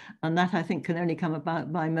Party. And that, I think, can only come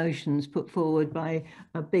about by motions put forward by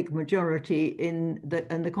a big majority in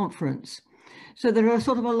the conference. So there are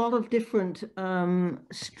sort of a lot of different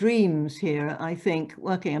streams here, I think,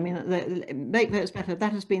 working. I mean, Make Votes Matter,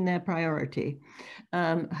 that has been their priority,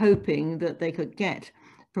 hoping that they could get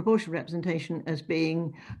proportional representation as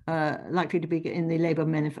being likely to be in the Labour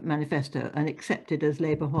manifesto and accepted as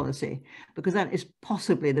Labour policy, because that is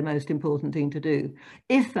possibly the most important thing to do.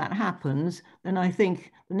 If that happens, then I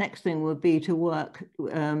think the next thing would be to work,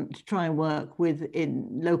 to try and work in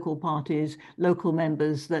local parties, local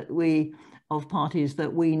members of parties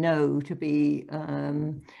that we know to be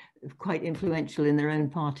quite influential in their own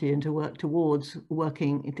party, and to work towards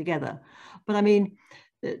working together. But I mean,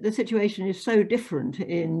 the situation is so different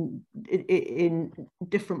in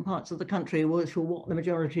different parts of the country, for what the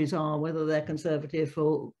majorities are, whether they're Conservative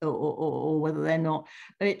or whether they're not.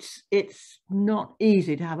 It's not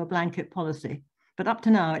easy to have a blanket policy, but up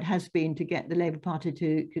to now it has been to get the Labour Party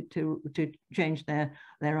to change their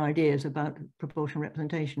ideas about proportional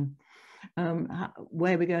representation.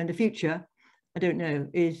 Where we go in the future, I don't know.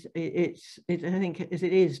 I think it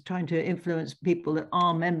is trying to influence people that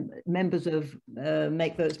are members of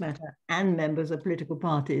Make Votes Matter and members of political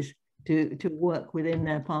parties to work within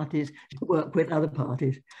their parties, to work with other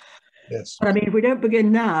parties. Yes. But I mean, if we don't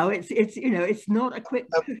begin now, it's not a quick.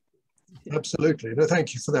 Absolutely. No,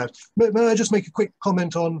 thank you for that. May I just make a quick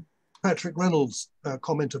comment on Patrick Reynolds'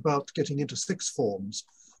 comment about getting into sixth forms?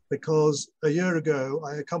 Because a year ago,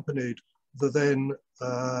 I accompanied the then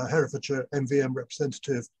Herefordshire MVM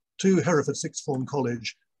representative to Hereford Sixth Form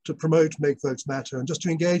College to promote Make Votes Matter, and just to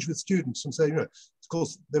engage with students and say, of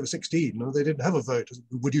course they were 16 and they didn't have a vote.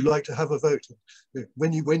 Would you like to have a vote?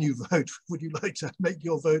 When you vote, would you like to make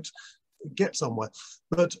your vote get somewhere?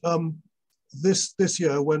 But this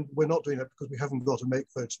year, when we're not doing it because we haven't got a Make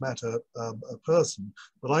Votes Matter a person,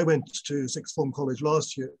 but I went to Sixth Form College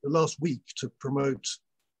last week to promote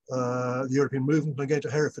the European movement. I'm going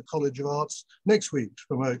to Hereford College of Arts next week to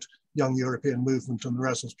promote Young European Movement and the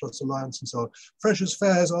Erasmus Plus Alliance and so on. Freshers'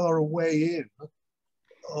 fairs are a way in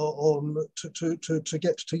to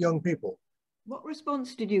get to young people. What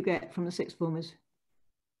response did you get from the sixth formers?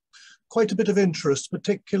 Quite a bit of interest,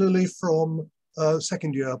 particularly from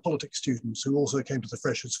second year politics students who also came to the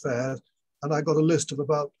Freshers' Fair. And I got a list of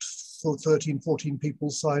about 13, 14 people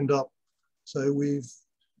signed up. So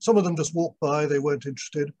some of them just walked by, they weren't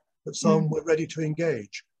interested, but some were ready to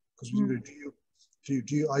engage. Because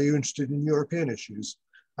are you interested in European issues?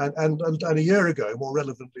 And a year ago, more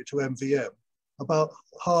relevantly to MVM, about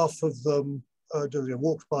half of them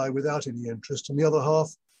walked by without any interest, and the other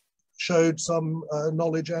half showed some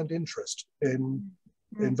knowledge and interest in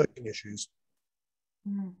voting issues.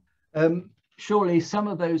 Surely some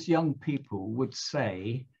of those young people would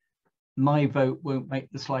say, my vote won't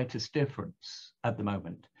make the slightest difference at the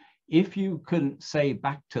moment. If you couldn't say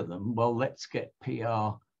back to them, well, let's get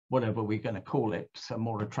PR, whatever we're going to call it, some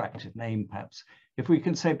more attractive name perhaps. If we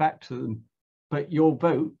can say back to them, but your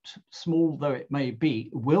vote, small though it may be,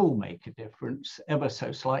 will make a difference ever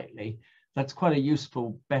so slightly, that's quite a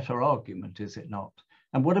useful, better argument, is it not?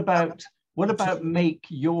 And what about make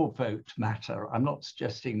your vote matter? I'm not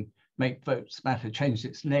suggesting Make Votes Matter changed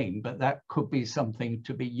its name, but that could be something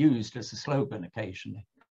to be used as a slogan occasionally.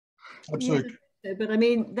 Absolutely. Yeah, but I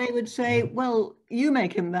mean, they would say, well, you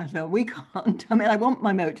make it matter, we can't. I mean, I want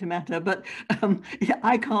my vote to matter, but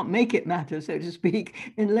I can't make it matter, so to speak,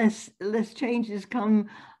 unless changes come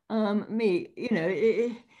me. You know,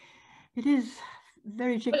 it is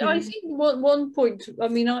very tricky. But I think one point, I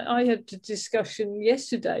mean, I had a discussion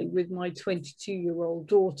yesterday with my 22-year-old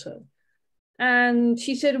daughter, and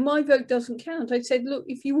she said, my vote doesn't count. I said, look,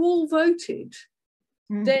 if you all voted,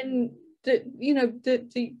 then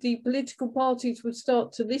the political parties would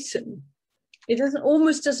start to listen. It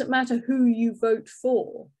almost doesn't matter who you vote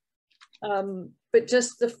for, but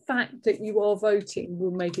just the fact that you are voting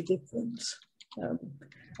will make a difference.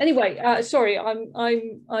 Anyway, sorry, I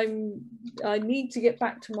need to get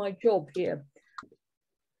back to my job here.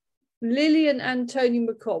 Lillian and Tony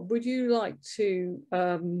McCobb, would you like to?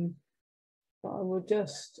 I will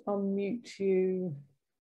just unmute you.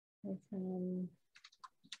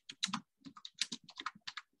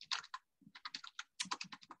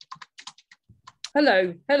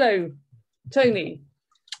 Hello, Tony.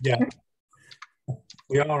 Yeah,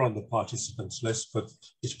 we are on the participants list, but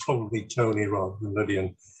it's probably Tony rather than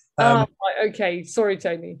Lillian. Right, okay, sorry,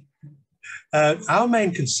 Tony. Our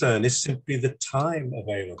main concern is simply the time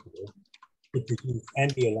available to produce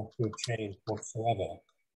any electoral change whatsoever.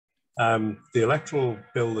 The electoral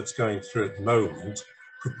bill that's going through at the moment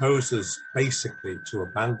proposes basically to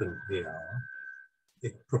abandon PR.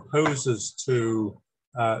 It proposes to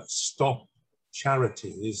stop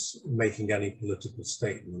charities making any political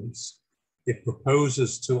statements. It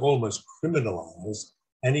proposes to almost criminalize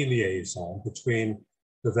any liaison between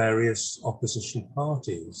the various opposition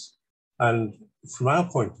parties. And from our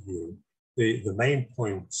point of view, the main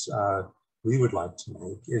points we would like to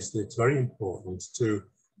make is that it's very important to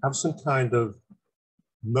have some kind of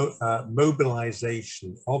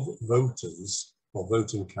mobilization of voters or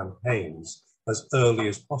voting campaigns as early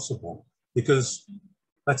as possible. Because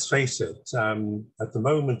let's face it, at the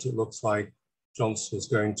moment it looks like Johnson is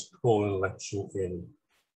going to call an election in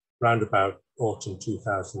round about autumn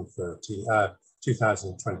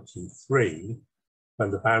 2023,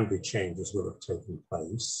 when the boundary changes will have taken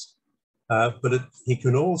place. But he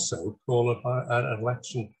can also call an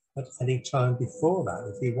election at any time before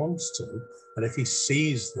that if he wants to, and if he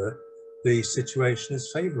sees that the situation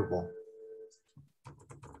is favourable.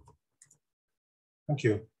 Thank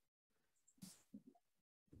you.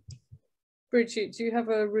 Brigid, do you have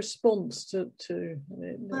a response to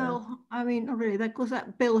Well, I mean, not really, because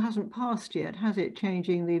that bill hasn't passed yet, has it,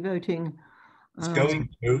 changing the voting? It's going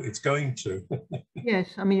to. It's going to.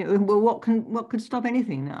 Yes, I mean, well, what could stop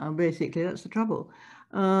anything now? Basically, that's the trouble.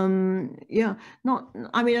 Yeah, not.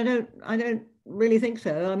 I mean, I don't really think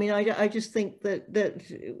so. I mean, I just think that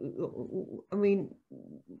I mean,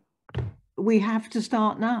 we have to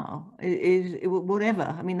start now. Is whatever.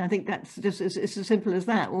 I mean, I think that's just it's as simple as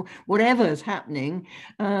that. Whatever's happening,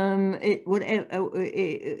 what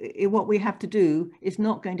we have to do is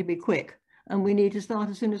not going to be quick, and we need to start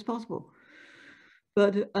as soon as possible.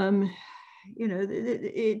 But you know,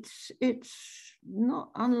 it's not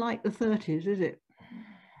unlike the 30s, is it?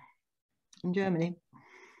 In Germany,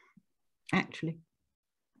 actually.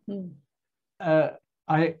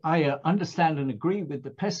 I understand and agree with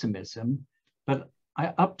the pessimism, but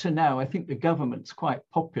up to now, I think the government's quite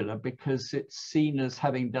popular because it's seen as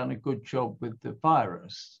having done a good job with the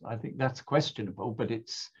virus. I think that's questionable, but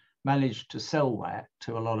it's managed to sell that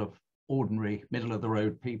to a lot of ordinary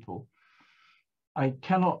middle-of-the-road people. I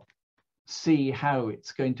cannot see how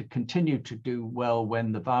it's going to continue to do well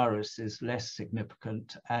when the virus is less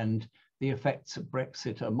significant and the effects of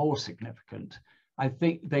Brexit are more significant. I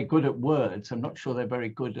think they're good at words. I'm not sure they're very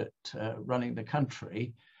good at running the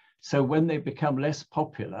country. So when they become less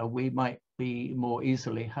popular, we might be more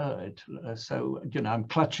easily heard. So, you know, I'm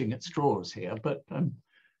clutching at straws here, but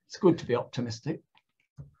it's good to be optimistic.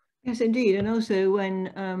 Yes, indeed, and also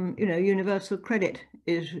when you know, universal credit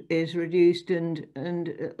is reduced and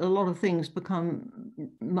a lot of things become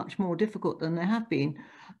much more difficult than they have been.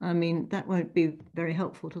 I mean, that won't be very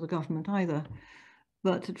helpful to the government either.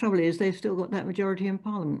 But the trouble is, they've still got that majority in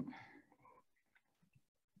Parliament.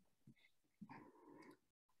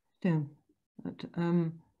 So, but,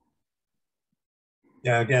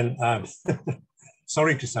 yeah, again,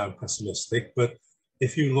 sorry to sound pessimistic, but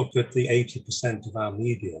if you look at the 80% of our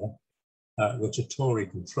media, which are Tory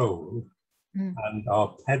controlled and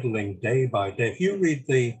are peddling day by day, if you read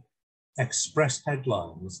the Express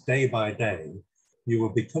headlines day by day, you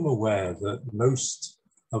will become aware that most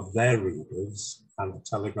of their readers and the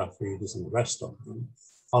Telegraph readers and the rest of them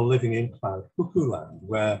are living in cloud cuckoo land,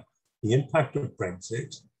 where the impact of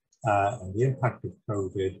Brexit and the impact of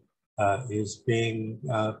COVID is being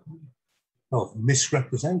well,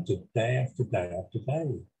 misrepresented day after day after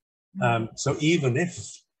day. So even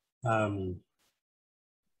if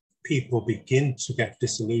people begin to get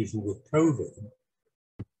disillusioned with COVID,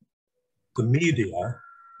 the media,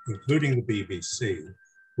 including the BBC,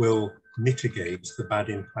 will mitigate the bad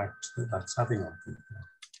impact that that's having on people.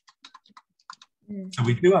 So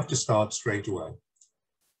we do have to start straight away.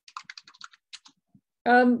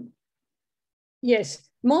 Yes,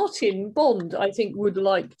 Martin Bond, I think, would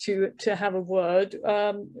like to have a word.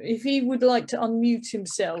 If he would like to unmute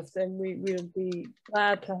himself, then we'll be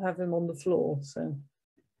glad to have him on the floor. So,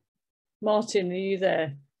 Martin, are you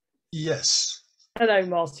there? Yes. Hello,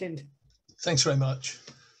 Martin. Thanks very much.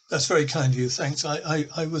 That's very kind of you. Thanks.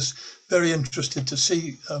 I was very interested to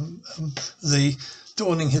see the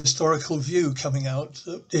dawning historical view coming out.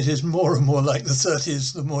 It is more and more like the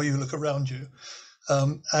 30s the more you look around you.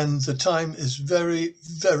 And the time is very,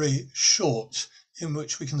 very short in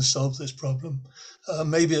which we can solve this problem.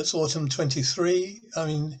 Maybe it's autumn 23. I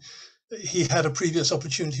mean, he had a previous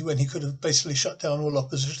opportunity when he could have basically shut down all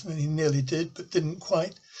opposition, and he nearly did, but didn't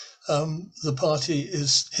quite. His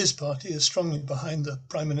party is strongly behind the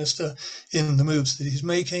Prime Minister in the moves that he's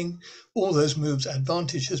making. All those moves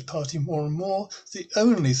advantage his party more and more. The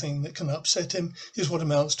only thing that can upset him is what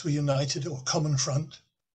amounts to a united or common front.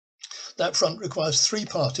 That front requires three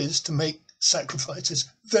parties to make sacrifices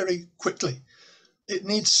very quickly. It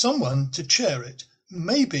needs someone to chair it.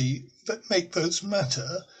 Maybe Make Votes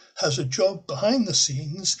Matter has a job behind the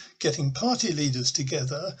scenes, getting party leaders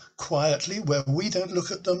together quietly, where we don't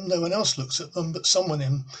look at them, no one else looks at them, but someone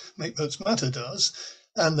in Make Votes Matter does,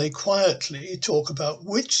 and they quietly talk about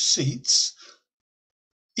which seats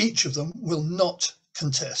each of them will not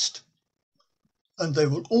contest. And they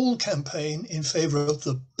will all campaign in favour of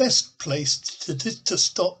the best place to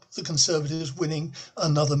stop the Conservatives winning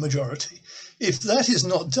another majority. If that is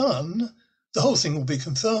not done, the whole thing will be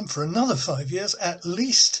confirmed for another 5 years at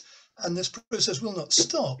least, and this process will not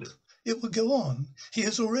stop. It will go on. He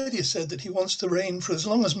has already said that he wants to reign for as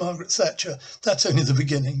long as Margaret Thatcher. That's only the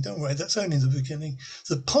beginning. Don't worry, that's only the beginning.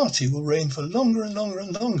 The party will reign for longer and longer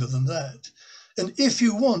and longer than that. And if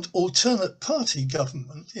you want alternate party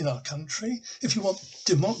government in our country, if you want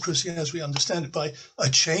democracy as we understand it by a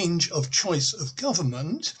change of choice of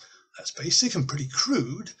government, that's basic and pretty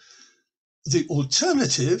crude, the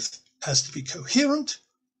alternative has to be coherent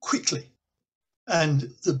quickly.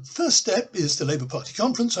 And the first step is the Labour Party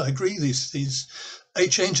conference. I agree, a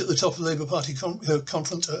change at the top of the Labour Party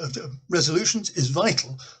conference resolutions is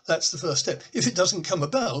vital. That's the first step. If it doesn't come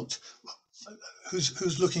about,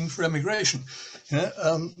 who's looking for emigration?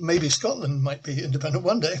 Maybe Scotland might be independent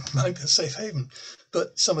one day, might be a safe haven,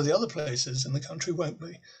 but some of the other places in the country won't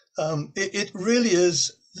be. It really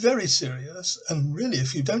is very serious, and really,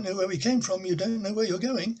 if you don't know where we came from, you don't know where you're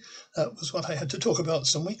going. That was what I had to talk about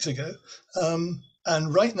some weeks ago.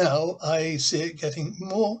 And right now, I see it getting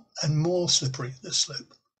more and more slippery, this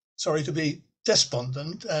slope. Sorry to be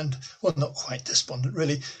despondent, and, well, not quite despondent,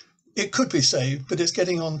 really. It could be saved, but it's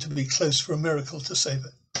getting on to be close for a miracle to save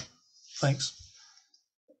it. Thanks.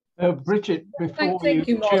 Brigid, before Thank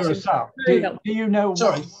you, cheer us up, do you know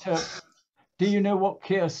what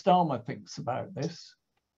Keir Starmer thinks about this?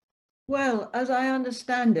 Well, as I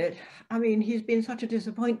understand it, I mean, he's been such a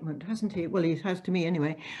disappointment, hasn't he? Well, he has to me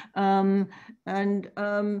anyway.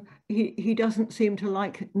 He doesn't seem to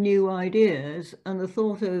like new ideas, and the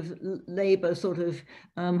thought of Labour sort of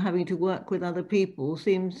having to work with other people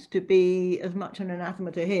seems to be as much an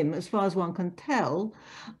anathema to him, as far as one can tell,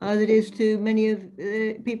 that it is to many of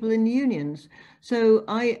the people in the unions. So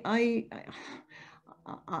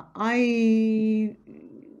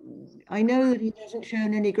I know that he hasn't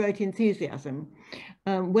shown any great enthusiasm.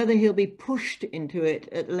 Whether he'll be pushed into it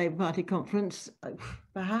at the Labour Party conference,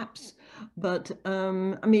 perhaps. But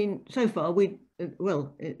I mean, so far,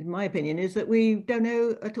 well, in my opinion, is that we don't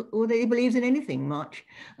know whether he believes in anything much.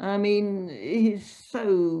 I mean, he's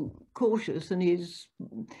so cautious, and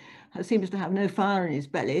seems to have no fire in his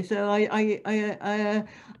belly. So I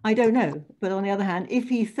don't know. But on the other hand, if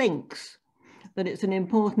he thinks that it's an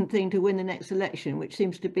important thing to win the next election, which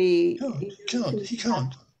seems to be... He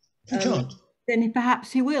can't. Then perhaps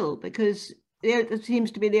he will, because it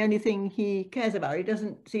seems to be the only thing he cares about. He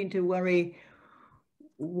doesn't seem to worry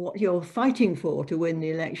what you're fighting for to win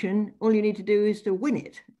the election. All you need to do is to win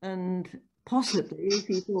it. And possibly, if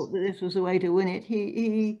he thought that this was the way to win it,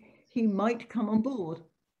 he might come on board.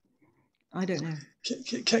 I don't know.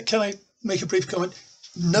 Can I make a brief comment?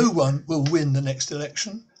 No one will win the next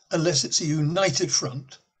election unless it's a united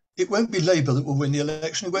front. It won't be Labour that will win the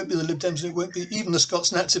election. It won't be the Lib Dems. It won't be even the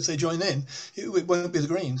Scots Nats if they join in. It won't be the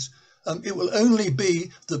Greens. It will only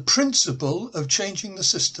be the principle of changing the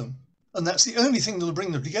system. And that's the only thing that will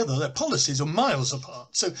bring them together. Their policies are miles apart.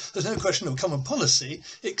 So there's no question of common policy,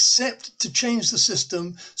 except to change the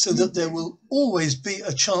system so that there will always be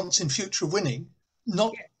a chance in future of winning,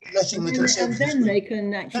 not letting the Conservatives win. And then they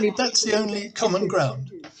can actually... That's the only common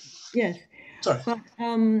ground. Yes. Sorry. But,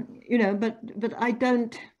 you know, but I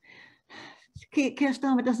don't... Keir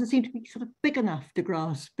Starmer doesn't seem to be sort of big enough to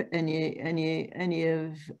grasp any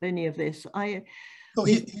of this. Oh,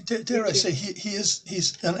 dare I say,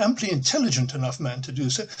 he's an amply intelligent enough man to do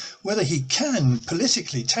so. Whether he can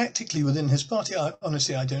politically, tactically within his party,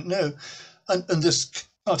 honestly, I don't know. And this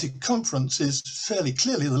party conference is fairly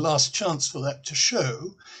clearly the last chance for that to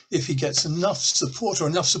show, if he gets enough support, or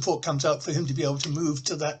enough support comes out for him to be able to move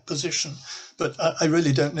to that position. But I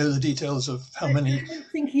really don't know the details of how many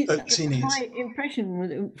votes he needs. My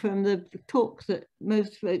impression from the talks that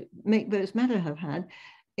most Make Votes Matter have had,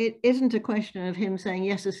 it isn't a question of him saying,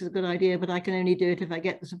 yes, this is a good idea, but I can only do it if I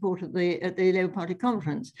get the support at the Labour Party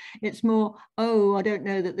conference. It's more, oh, I don't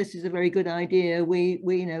know that this is a very good idea. We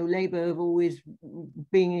know Labour have always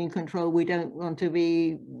been in control. We don't want to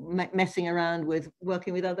be messing around with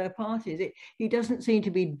working with other parties. He doesn't seem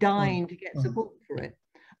to be dying to get support for it,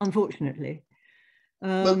 unfortunately.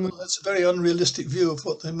 Well, that's a very unrealistic view of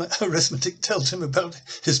what the arithmetic tells him about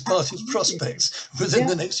his party's prospects within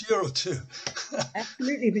the next year or two.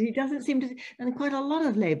 Absolutely, but he doesn't seem to, and quite a lot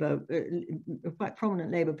of Labour, quite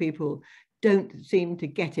prominent Labour people don't seem to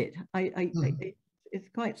get it. It's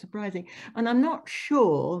quite surprising. And I'm not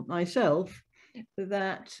sure myself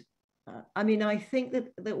that, I mean, I think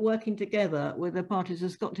that working together with the parties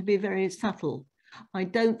has got to be very subtle. I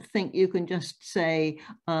don't think you can just say,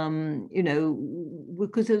 you know,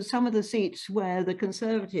 because there's some of the seats where the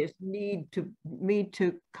Conservatives need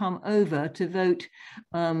to come over to vote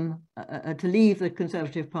to leave the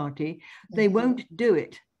Conservative Party. They won't do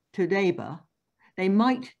it to Labour. They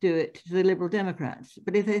might do it to the Liberal Democrats.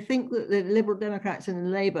 But if they think that the Liberal Democrats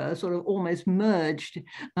and Labour are sort of almost merged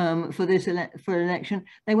for this election,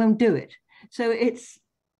 they won't do it. So it's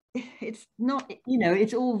not, you know,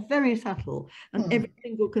 it's all very subtle, and every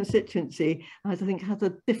single constituency, I think, has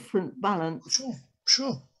a different balance.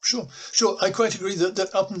 Sure. I quite agree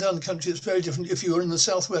that up and down the country it's very different. If you're in the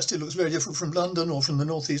southwest, it looks very different from London or from the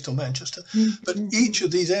northeast or Manchester. But each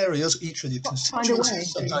of these areas, each of the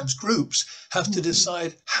constituencies, sometimes groups, have to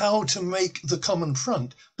decide how to make the common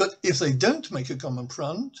front. But if they don't make a common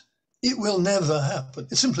front, it will never happen.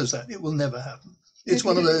 It's simple as that. It will never happen. It's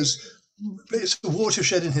one of those. It's a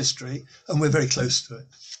watershed in history, and we're very close to it.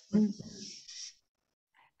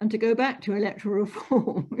 And to go back to electoral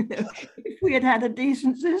reform, you know, if we had had a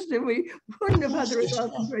decent system, we wouldn't have had the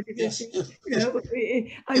results in 2015. You know,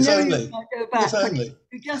 I know you might go back, but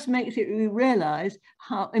it just makes it realise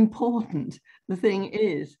how important the thing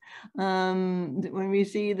is when we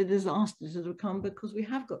see the disasters that have come because we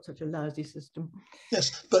have got such a lousy system.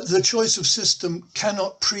 Yes, but the choice of system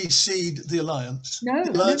cannot precede the alliance. No,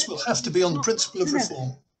 the alliance will have to be on the principle of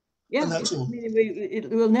reform. Yeah, and that's all. It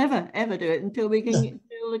will never ever do it until we can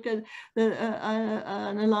look at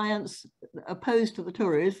an alliance opposed to the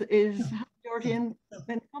Tories is majority in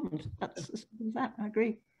Commons. That's that. I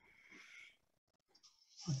agree.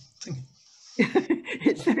 Thank you.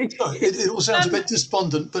 It's very. It all sounds a bit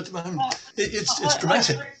despondent, but it's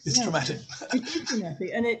dramatic. It's dramatic. It is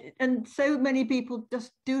dramatic, and so many people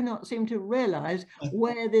just do not seem to realise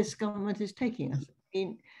where this government is taking us. I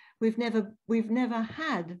mean, we've never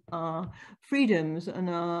had our freedoms and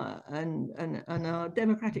our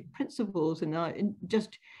democratic principles and our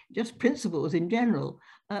just principles in general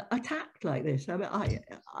attacked like this. I mean,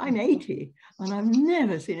 I'm 80 and I've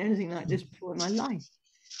never seen anything like this before in my life.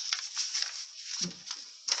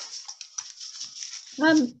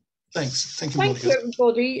 Thanks. Thank you. Thank you,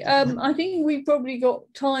 everybody. I think we've probably got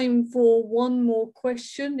time for one more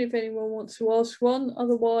question if anyone wants to ask one.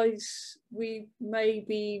 Otherwise, we may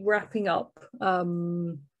be wrapping up.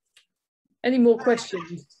 Any more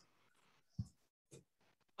questions?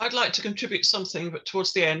 I'd like to contribute something, but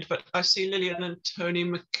towards the end. But I see Lillian and Tony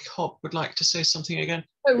McCobb would like to say something again.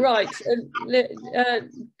 Oh, right.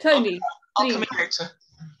 Tony, I'll come in later.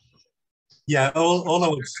 Yeah, all I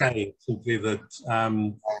would say is simply that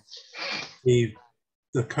the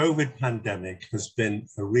COVID pandemic has been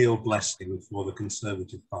a real blessing for the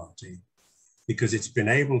Conservative Party because it's been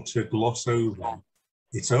able to gloss over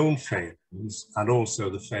its own failings and also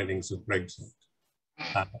the failings of Brexit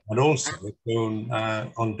and also its own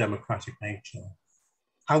undemocratic nature.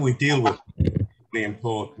 How we deal with it really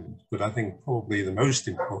important, but I think probably the most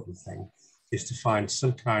important thing is to find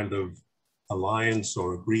some kind of alliance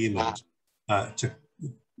or agreement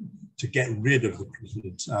to get rid of the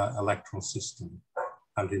present electoral system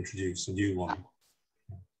and introduce a new one.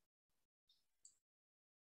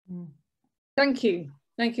 Thank you.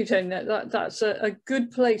 Thank you, Tony. That's a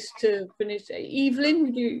good place to finish. Evelyn,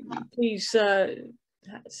 would you please,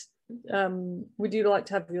 would you like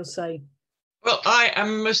to have your say? Well, I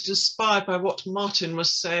am most inspired by what Martin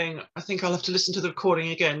was saying. I think I'll have to listen to the recording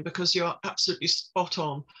again because you are absolutely spot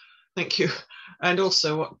on. Thank you. And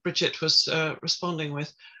also what Brigid was responding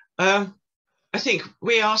with. I think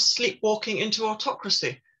we are sleepwalking into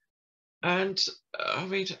autocracy. And I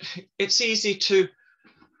mean, it's easy to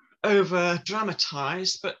over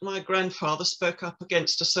dramatize, but my grandfather spoke up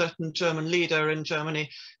against a certain German leader in Germany.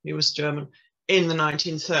 He was German in the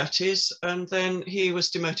 1930s, and then he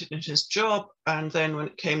was demoted in his job. And then when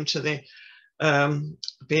it came to the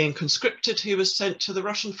being conscripted, he was sent to the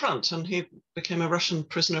Russian front and he became a Russian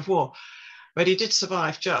prisoner of war. But he did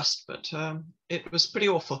survive just, but it was pretty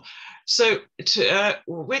awful. So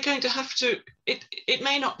we're going to have to, it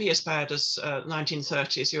may not be as bad as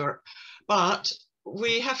 1930s Europe, but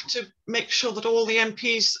we have to make sure that all the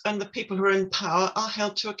MPs and the people who are in power are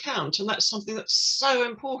held to account. And that's something that's so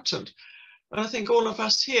important. And I think all of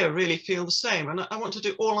us here really feel the same. And I want to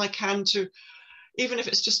do all I can to, even if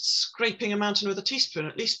it's just scraping a mountain with a teaspoon,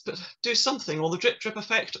 at least do something, or the drip drip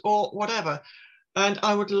effect or whatever. And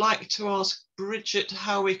I would like to ask Brigid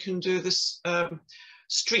how we can do this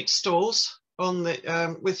street stalls on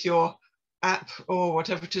the with your app or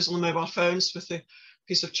whatever it is on the mobile phones with the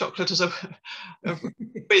piece of chocolate as a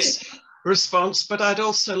quiz response. But I'd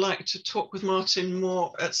also like to talk with Martin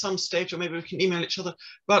more at some stage, or maybe we can email each other,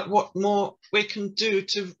 about what more we can do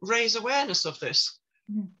to raise awareness of this.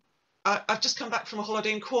 Mm. I've just come back from a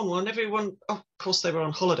holiday in Cornwall, and everyone, of course they were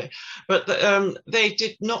on holiday, but they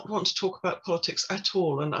did not want to talk about politics at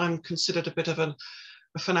all. And I'm considered a bit of a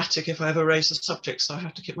fanatic if I ever raise the subject, so I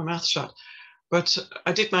have to keep my mouth shut. But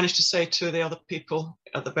I did manage to say to the other people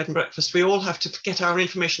at the bed and breakfast, we all have to get our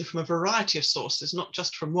information from a variety of sources, not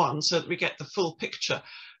just from one, so that we get the full picture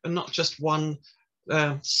and not just one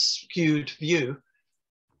skewed view,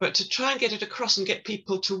 but to try and get it across and get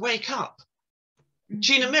people to wake up.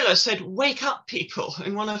 Gina Miller said, "Wake up, people,"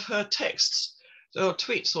 in one of her texts or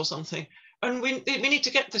tweets or something. And we need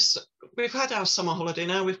to get this. We've had our summer holiday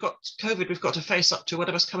now. We've got COVID. We've got to face up to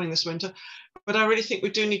whatever's coming this winter. But I really think we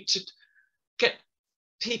do need to get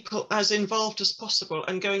people as involved as possible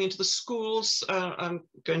and going into the schools. I'm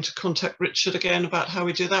going to contact Richard again about how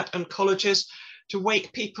we do that, and colleges, to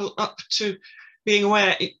wake people up to being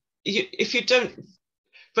aware. If you don't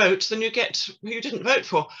vote, then you get who you didn't vote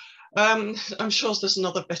for. I'm sure there's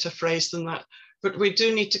another better phrase than that, but we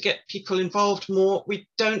do need to get people involved more. We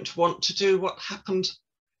don't want to do what happened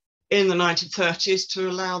in the 1930s to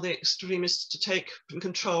allow the extremists to take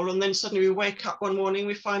control, and then suddenly we wake up one morning,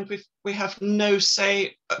 we find we have no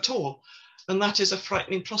say at all, and that is a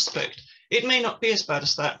frightening prospect. It may not be as bad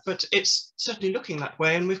as that, but it's certainly looking that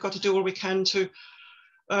way, and we've got to do all we can to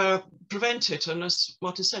prevent it. And as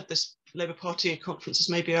Martin said, this Labour Party conference is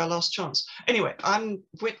maybe our last chance. Anyway, I'm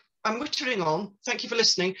wittering on. Thank you for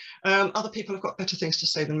listening. Other people have got better things to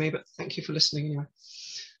say than me, but thank you for listening anyway.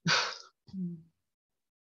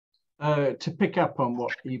 To pick up on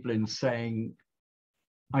what Evelyn's saying,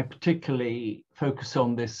 I particularly focus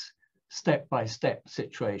on this step-by-step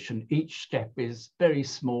situation. Each step is very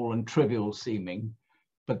small and trivial seeming,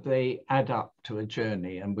 but they add up to a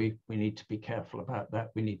journey, and we need to be careful about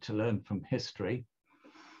that. We need to learn from history.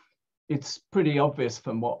 It's pretty obvious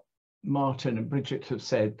from what Martin and Brigid have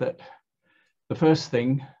said that the first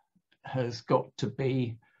thing has got to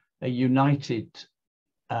be a united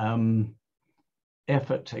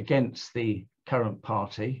effort against the current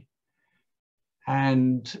party,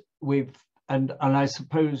 and I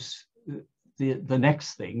suppose the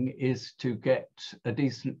next thing is to get a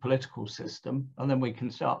decent political system, and then we can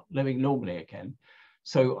start living normally again.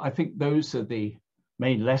 So I think those are the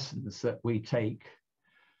main lessons that we take.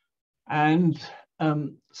 And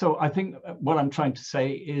so I think what I'm trying to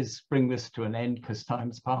say is bring this to an end because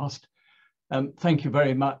time's passed. Thank you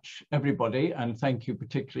very much, everybody, and thank you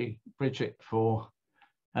particularly, Brigid, for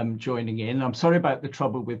joining in. I'm sorry about the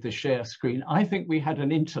trouble with the share screen. I think we had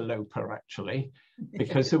an interloper, actually,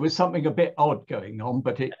 because there was something a bit odd going on,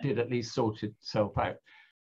 but it did at least sort itself out.